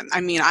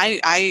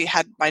 I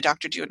had my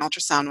doctor do an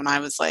ultrasound when I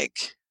was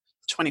like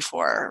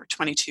 24 or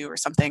 22 or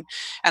something,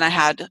 and I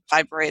had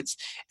fibroids.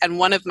 And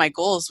one of my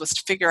goals was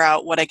to figure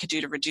out what I could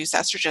do to reduce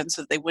estrogen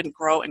so that they wouldn't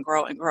grow and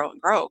grow and grow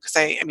and grow. Because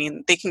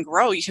they can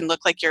grow. You can look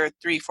like you're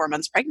 3-4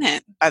 months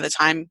pregnant by the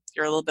time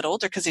you're a little bit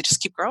older because they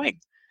just keep growing.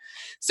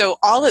 So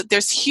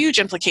there's huge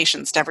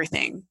implications to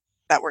everything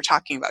that we're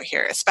talking about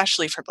here,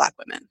 especially for Black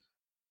women.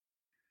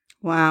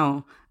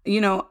 Wow.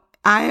 You know,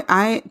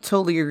 I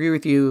totally agree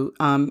with you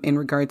in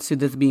regards to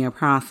this being a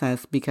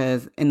process,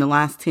 because in the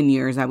last 10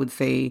 years, I would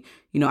say,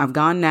 I've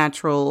gone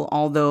natural,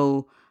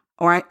 although,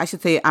 or I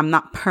should say I'm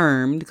not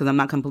permed because I'm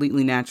not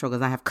completely natural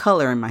because I have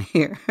color in my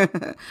hair.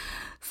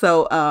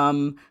 So,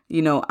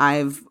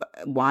 I've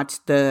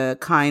watched the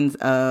kinds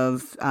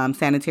of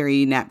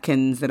sanitary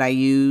napkins that I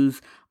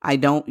use. I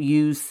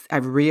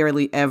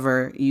rarely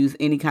ever use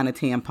any kind of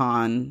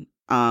tampon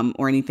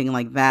or anything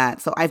like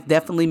that. So I've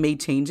definitely made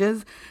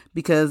changes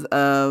because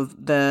of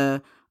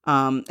the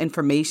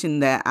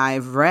information that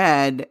I've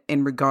read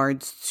in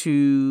regards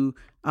to,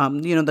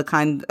 the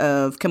kind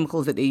of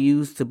chemicals that they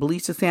use to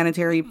bleach the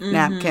sanitary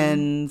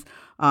napkins,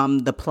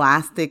 the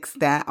plastics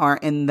that are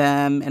in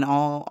them, and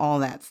all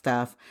that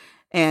stuff.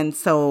 And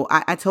so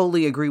I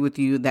totally agree with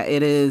you that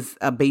it is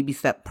a baby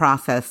step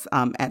process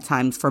at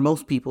times for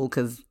most people,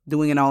 because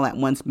doing it all at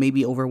once may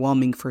be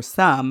overwhelming for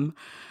some.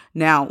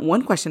 Now,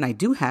 one question I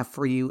do have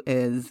for you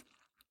is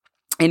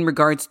in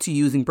regards to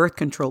using birth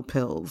control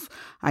pills.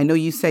 I know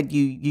you said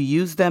you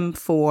use them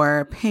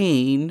for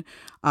pain.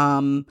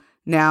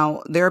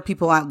 Now, there are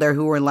people out there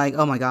who are like,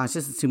 oh my gosh,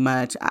 this is too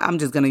much. I'm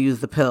just going to use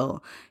the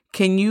pill.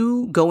 Can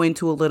you go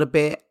into a little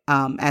bit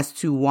as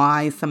to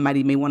why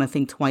somebody may want to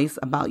think twice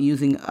about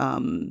using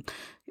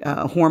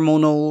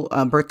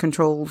hormonal birth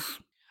controls?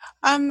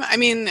 I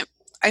mean,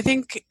 I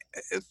think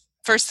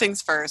first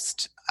things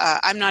first,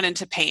 I'm not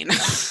into pain.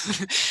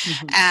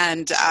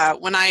 And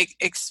when I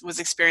was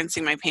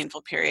experiencing my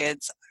painful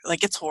periods,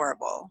 like, it's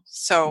horrible.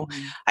 So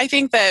I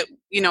think that,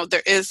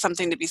 there is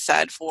something to be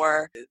said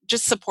for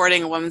just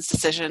supporting a woman's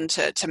decision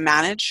to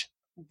manage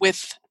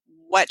with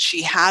what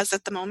she has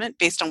at the moment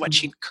based on what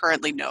she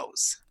currently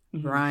knows.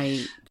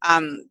 Right.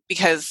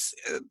 Because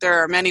there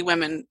are many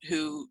women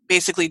who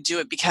basically do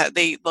it because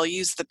they'll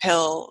use the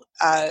pill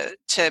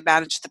to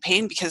manage the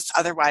pain, because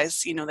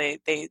otherwise,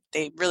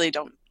 they really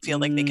don't feel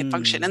like they can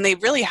function, and they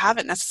really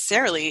haven't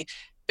necessarily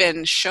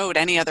been showed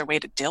any other way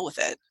to deal with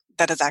it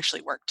that has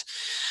actually worked.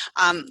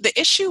 The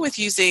issue with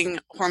using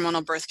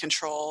hormonal birth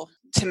control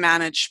to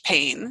manage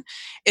pain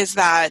is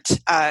that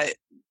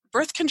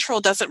birth control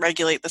doesn't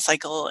regulate the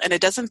cycle, and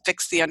it doesn't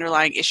fix the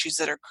underlying issues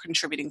that are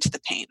contributing to the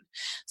pain.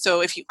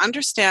 So if you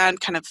understand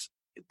kind of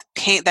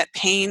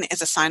pain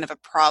is a sign of a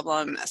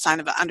problem, a sign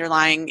of an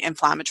underlying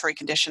inflammatory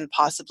condition,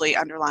 possibly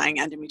underlying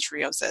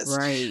endometriosis,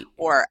 right,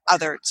 or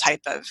other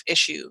type of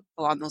issue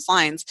along those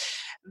lines,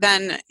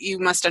 then you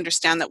must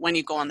understand that when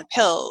you go on the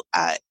pill,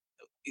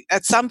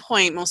 at some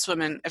point, most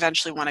women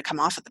eventually want to come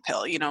off of the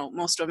pill.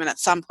 Most women at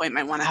some point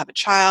might want to have a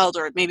child,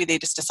 or maybe they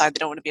just decide they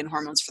don't want to be in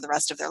hormones for the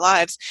rest of their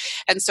lives.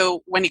 And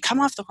so when you come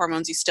off the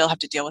hormones, you still have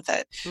to deal with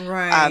it.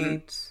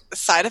 Right.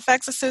 Side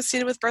effects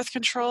associated with birth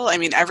control. I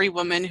mean, every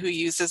woman who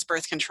uses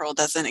birth control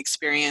doesn't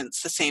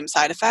experience the same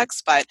side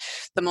effects, but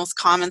the most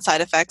common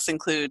side effects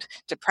include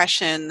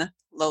depression,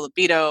 low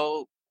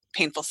libido,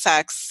 painful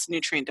sex,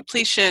 nutrient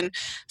depletion.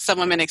 Some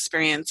women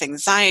experience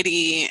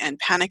anxiety and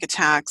panic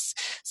attacks.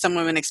 Some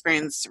women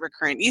experience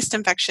recurrent yeast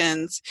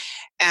infections.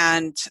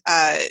 And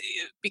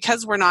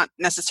because we're not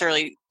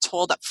necessarily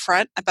told up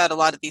front about a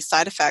lot of these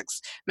side effects,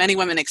 many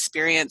women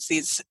experience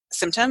these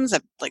symptoms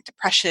of like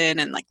depression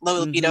and like low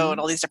libido and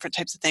all these different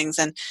types of things.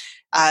 And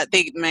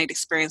they might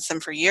experience them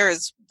for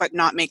years, but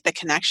not make the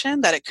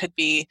connection that it could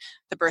be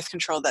the birth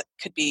control that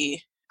could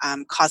be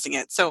causing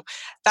it. So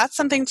that's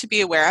something to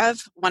be aware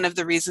of. One of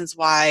the reasons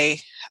why,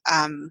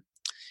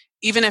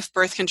 even if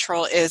birth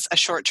control is a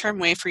short-term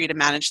way for you to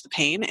manage the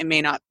pain, it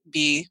may not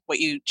be what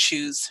you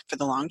choose for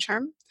the long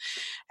term.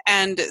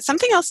 And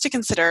something else to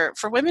consider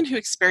for women who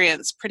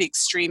experience pretty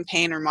extreme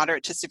pain or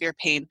moderate to severe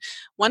pain,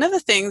 one of the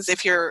things,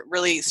 if you're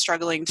really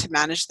struggling to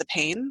manage the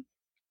pain,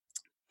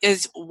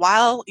 is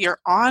while you're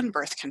on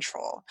birth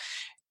control,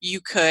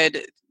 you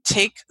could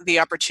take the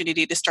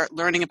opportunity to start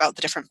learning about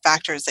the different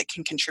factors that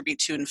can contribute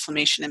to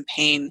inflammation and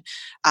pain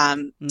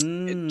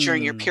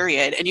during your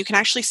period. And you can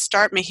actually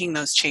start making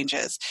those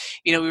changes.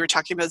 We were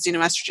talking about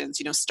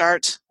xenoestrogens,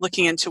 start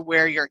looking into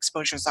where your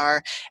exposures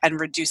are and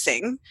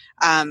reducing,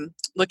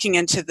 looking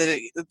into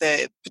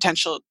the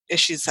potential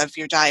issues of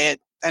your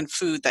diet and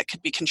food that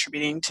could be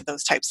contributing to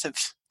those types of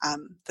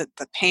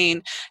the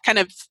pain, kind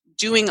of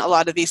doing a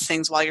lot of these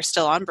things while you're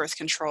still on birth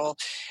control,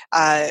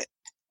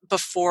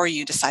 before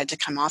you decide to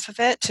come off of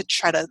it, to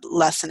try to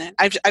lessen it.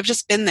 I've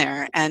just been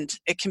there, and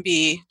it can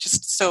be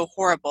just so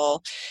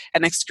horrible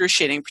and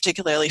excruciating,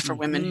 particularly for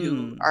women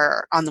who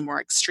are on the more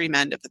extreme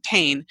end of the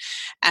pain.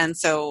 And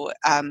so,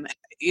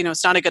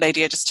 it's not a good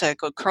idea just to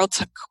go cold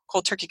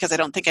turkey, because I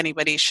don't think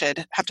anybody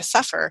should have to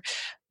suffer.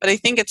 But I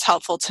think it's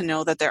helpful to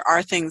know that there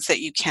are things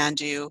that you can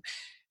do.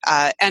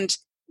 And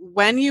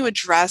when you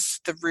address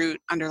the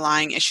root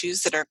underlying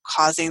issues that are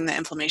causing the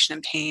inflammation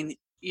and pain,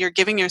 you're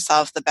giving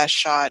yourself the best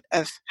shot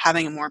of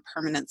having a more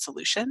permanent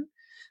solution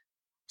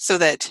so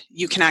that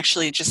you can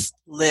actually just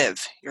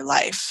live your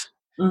life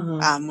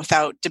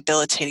without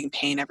debilitating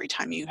pain every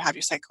time you have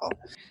your cycle.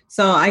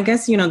 So I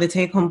guess, the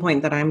take-home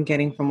point that I'm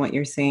getting from what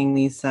you're saying,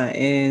 Lisa,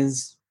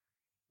 is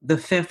the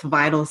fifth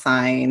vital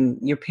sign,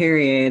 your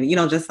period,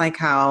 just like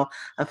how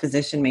a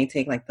physician may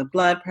take like the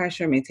blood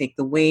pressure, may take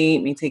the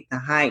weight, may take the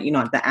height,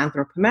 the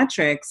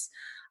anthropometrics.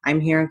 I'm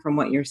hearing from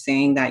what you're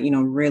saying that,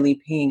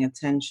 really paying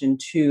attention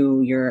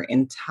to your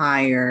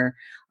entire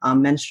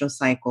menstrual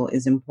cycle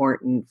is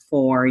important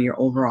for your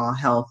overall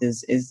health.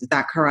 Is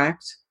that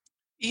correct?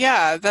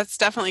 Yeah, that's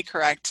definitely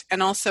correct.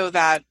 And also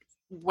that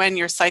when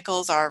your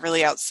cycles are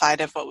really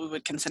outside of what we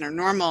would consider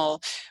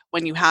normal,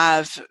 when you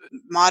have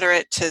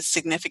moderate to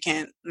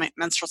significant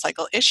menstrual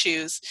cycle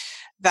issues,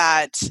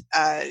 that,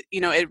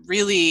 it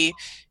really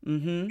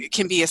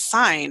can be a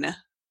sign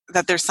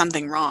that there's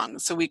something wrong.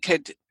 So we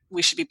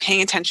should be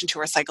paying attention to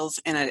our cycles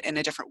in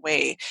a different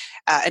way,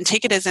 and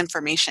take it as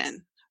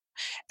information.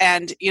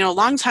 And, a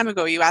long time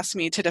ago, you asked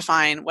me to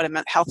define what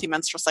a healthy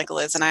menstrual cycle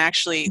is, and I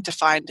actually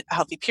defined a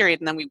healthy period,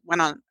 and then we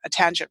went on a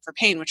tangent for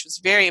pain, which was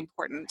very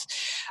important.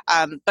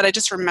 But I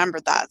just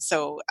remembered that.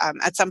 So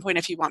at some point,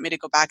 if you want me to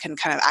go back and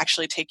kind of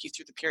actually take you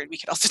through the period, we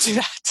could also do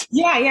that.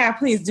 Yeah,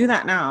 please do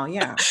that now.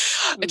 Yeah.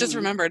 I just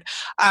remembered.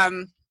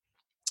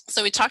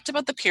 So we talked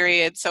about the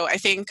period. So I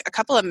think a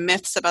couple of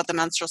myths about the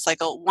menstrual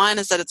cycle. One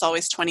is that it's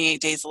always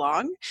 28 days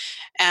long.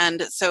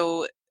 And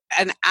so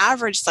an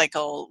average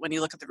cycle, when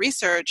you look at the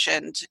research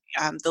and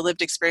the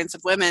lived experience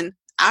of women,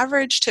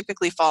 average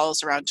typically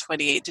falls around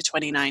 28 to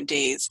 29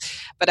 days.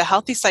 But a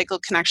healthy cycle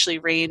can actually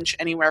range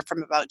anywhere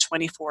from about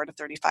 24 to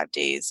 35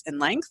 days in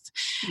length.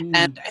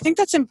 And I think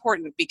that's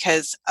important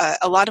because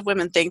a lot of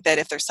women think that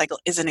if their cycle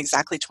isn't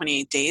exactly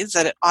 28 days,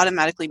 that it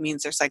automatically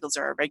means their cycles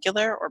are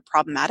irregular or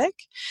problematic.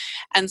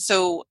 And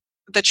so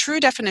the true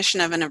definition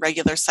of an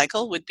irregular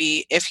cycle would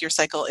be if your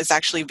cycle is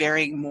actually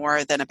varying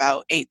more than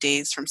about 8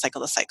 days from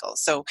cycle to cycle.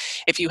 So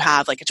if you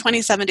have like a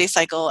 27-day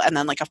cycle and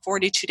then like a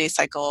 42-day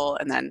cycle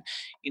and then,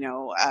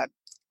 a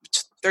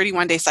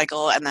 31-day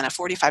cycle and then a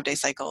 45-day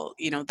cycle,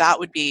 that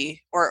would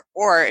be,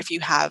 or if you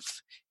have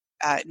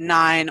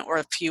 9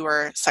 or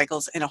fewer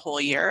cycles in a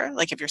whole year,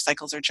 like if your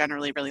cycles are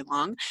generally really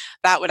long,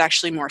 that would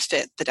actually more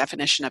fit the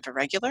definition of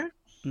irregular.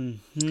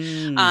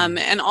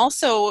 And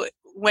also,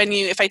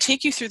 if I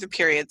take you through the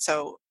period,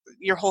 so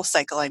your whole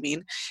cycle,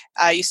 you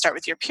start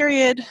with your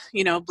period,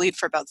 bleed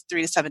for about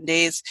 3 to 7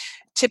 days.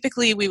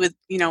 Typically we would,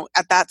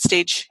 at that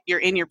stage, you're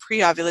in your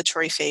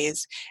pre-ovulatory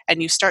phase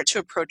and you start to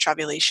approach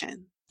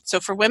ovulation.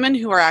 So for women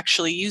who are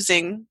actually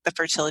using the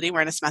fertility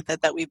awareness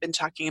method that we've been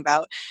talking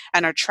about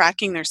and are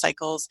tracking their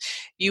cycles,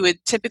 you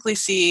would typically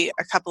see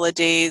a couple of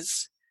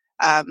days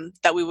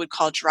that we would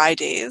call dry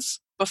days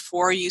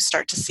before you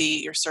start to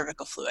see your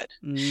cervical fluid.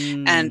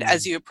 And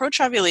as you approach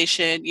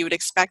ovulation, you would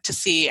expect to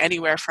see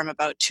anywhere from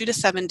about 2 to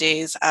 7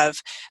 days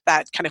of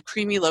that kind of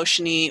creamy,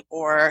 lotiony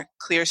or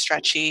clear,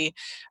 stretchy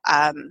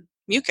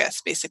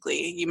mucus,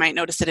 basically. You might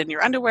notice it in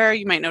your underwear.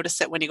 You might notice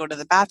it when you go to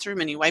the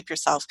bathroom and you wipe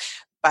yourself.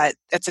 But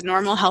it's a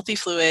normal, healthy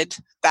fluid.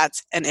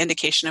 That's an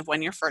indication of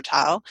when you're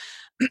fertile.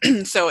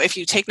 So if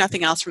you take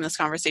nothing else from this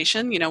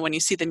conversation, when you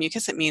see the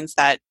mucus, it means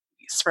that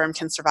sperm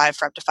can survive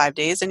for up to 5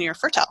 days and you're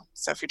fertile.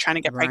 So if you're trying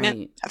to get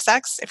pregnant, have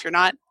sex. If you're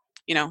not,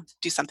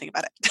 do something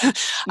about it.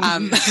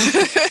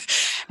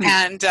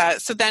 And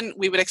so then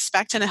we would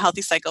expect in a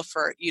healthy cycle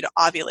for you to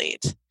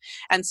ovulate.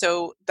 And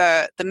so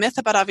the myth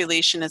about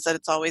ovulation is that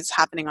it's always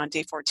happening on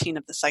day 14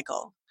 of the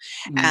cycle.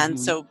 And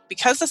so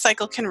because the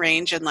cycle can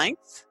range in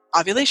length,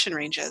 ovulation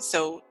ranges.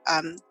 So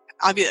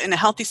in a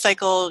healthy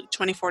cycle,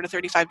 24 to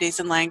 35 days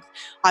in length,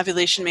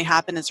 ovulation may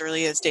happen as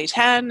early as day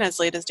 10, as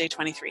late as day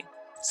 23.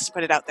 Just to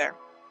put it out there.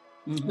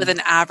 With an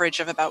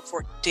average of about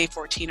day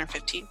 14 or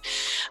 15.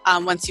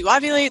 Once you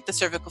ovulate, the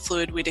cervical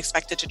fluid, we'd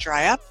expect it to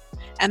dry up.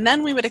 And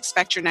then we would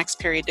expect your next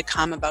period to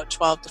come about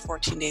 12 to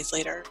 14 days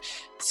later.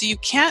 So you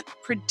can't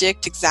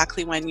predict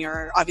exactly when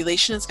your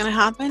ovulation is going to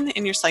happen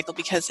in your cycle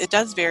because it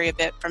does vary a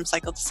bit from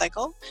cycle to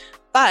cycle.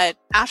 But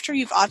after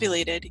you've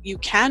ovulated, you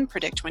can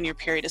predict when your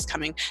period is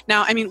coming.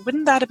 Now,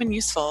 wouldn't that have been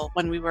useful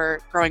when we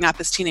were growing up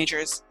as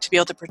teenagers to be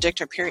able to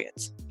predict our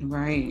periods?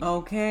 Right.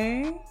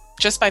 Okay.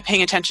 Just by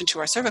paying attention to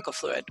our cervical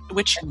fluid,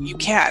 which you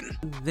can.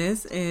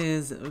 This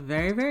is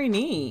very, very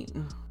neat.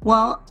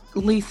 Well,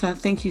 Lisa,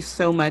 thank you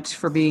so much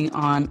for being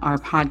on our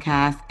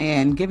podcast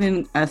and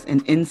giving us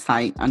an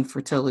insight on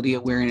fertility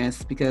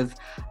awareness, because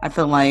I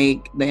feel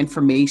like the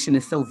information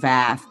is so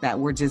vast that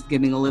we're just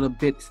getting a little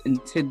bits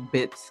and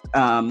tidbits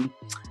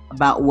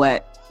about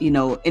what,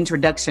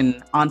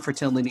 introduction on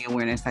fertility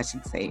awareness, I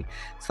should say.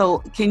 So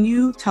can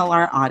you tell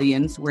our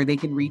audience where they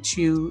can reach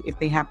you if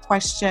they have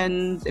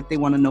questions, if they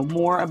want to know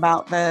more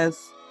about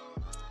this?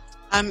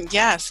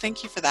 Yes,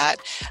 thank you for that.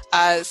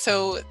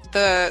 So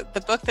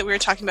the book that we were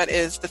talking about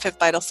is The Fifth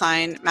Vital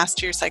Sign,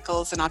 Master Your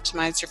Cycles and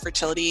Optimize Your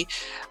Fertility.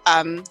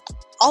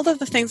 All of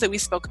the things that we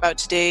spoke about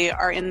today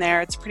are in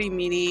there. It's a pretty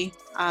meaty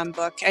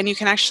book. And you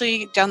can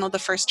actually download the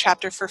first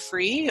chapter for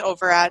free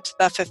over at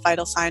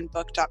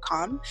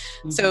thefifthvitalsignbook.com.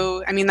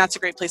 So, that's a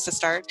great place to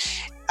start.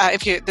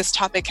 this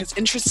topic has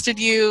interested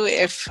you,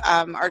 if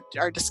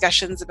our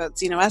discussions about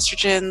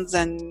xenoestrogens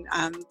and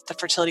the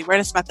fertility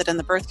awareness method and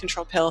the birth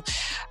control pill,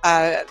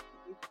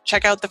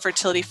 check out the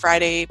Fertility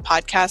Friday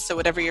podcast. So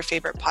whatever your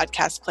favorite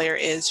podcast player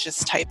is,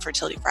 just type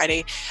Fertility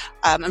Friday.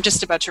 I'm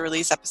just about to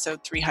release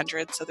episode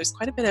 300, so there's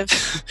quite a bit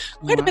of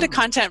a bit of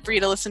content for you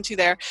to listen to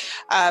there.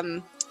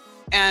 And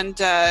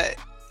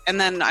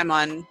then I'm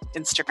on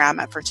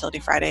Instagram at Fertility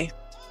Friday.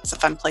 It's a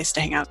fun place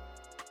to hang out.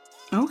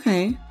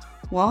 Okay.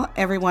 Well,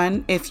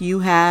 everyone, if you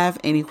have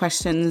any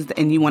questions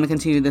and you want to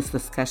continue this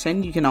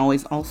discussion, you can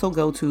always also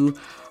go to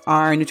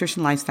our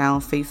Nutrition Lifestyle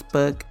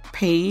Facebook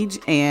page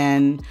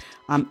and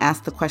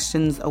ask the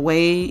questions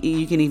away.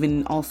 You can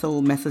even also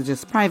message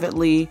us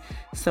privately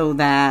so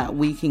that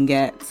we can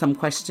get some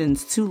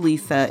questions to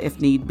Lisa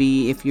if need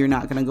be, if you're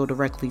not going to go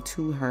directly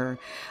to her.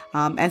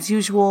 As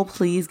usual,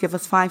 please give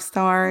us 5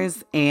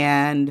 stars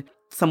and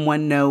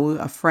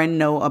a friend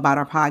know about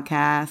our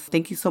podcast.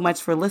 Thank you so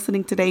much for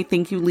listening today.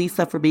 Thank you,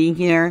 Lisa, for being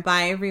here.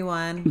 Bye,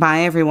 everyone.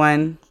 Bye,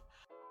 everyone.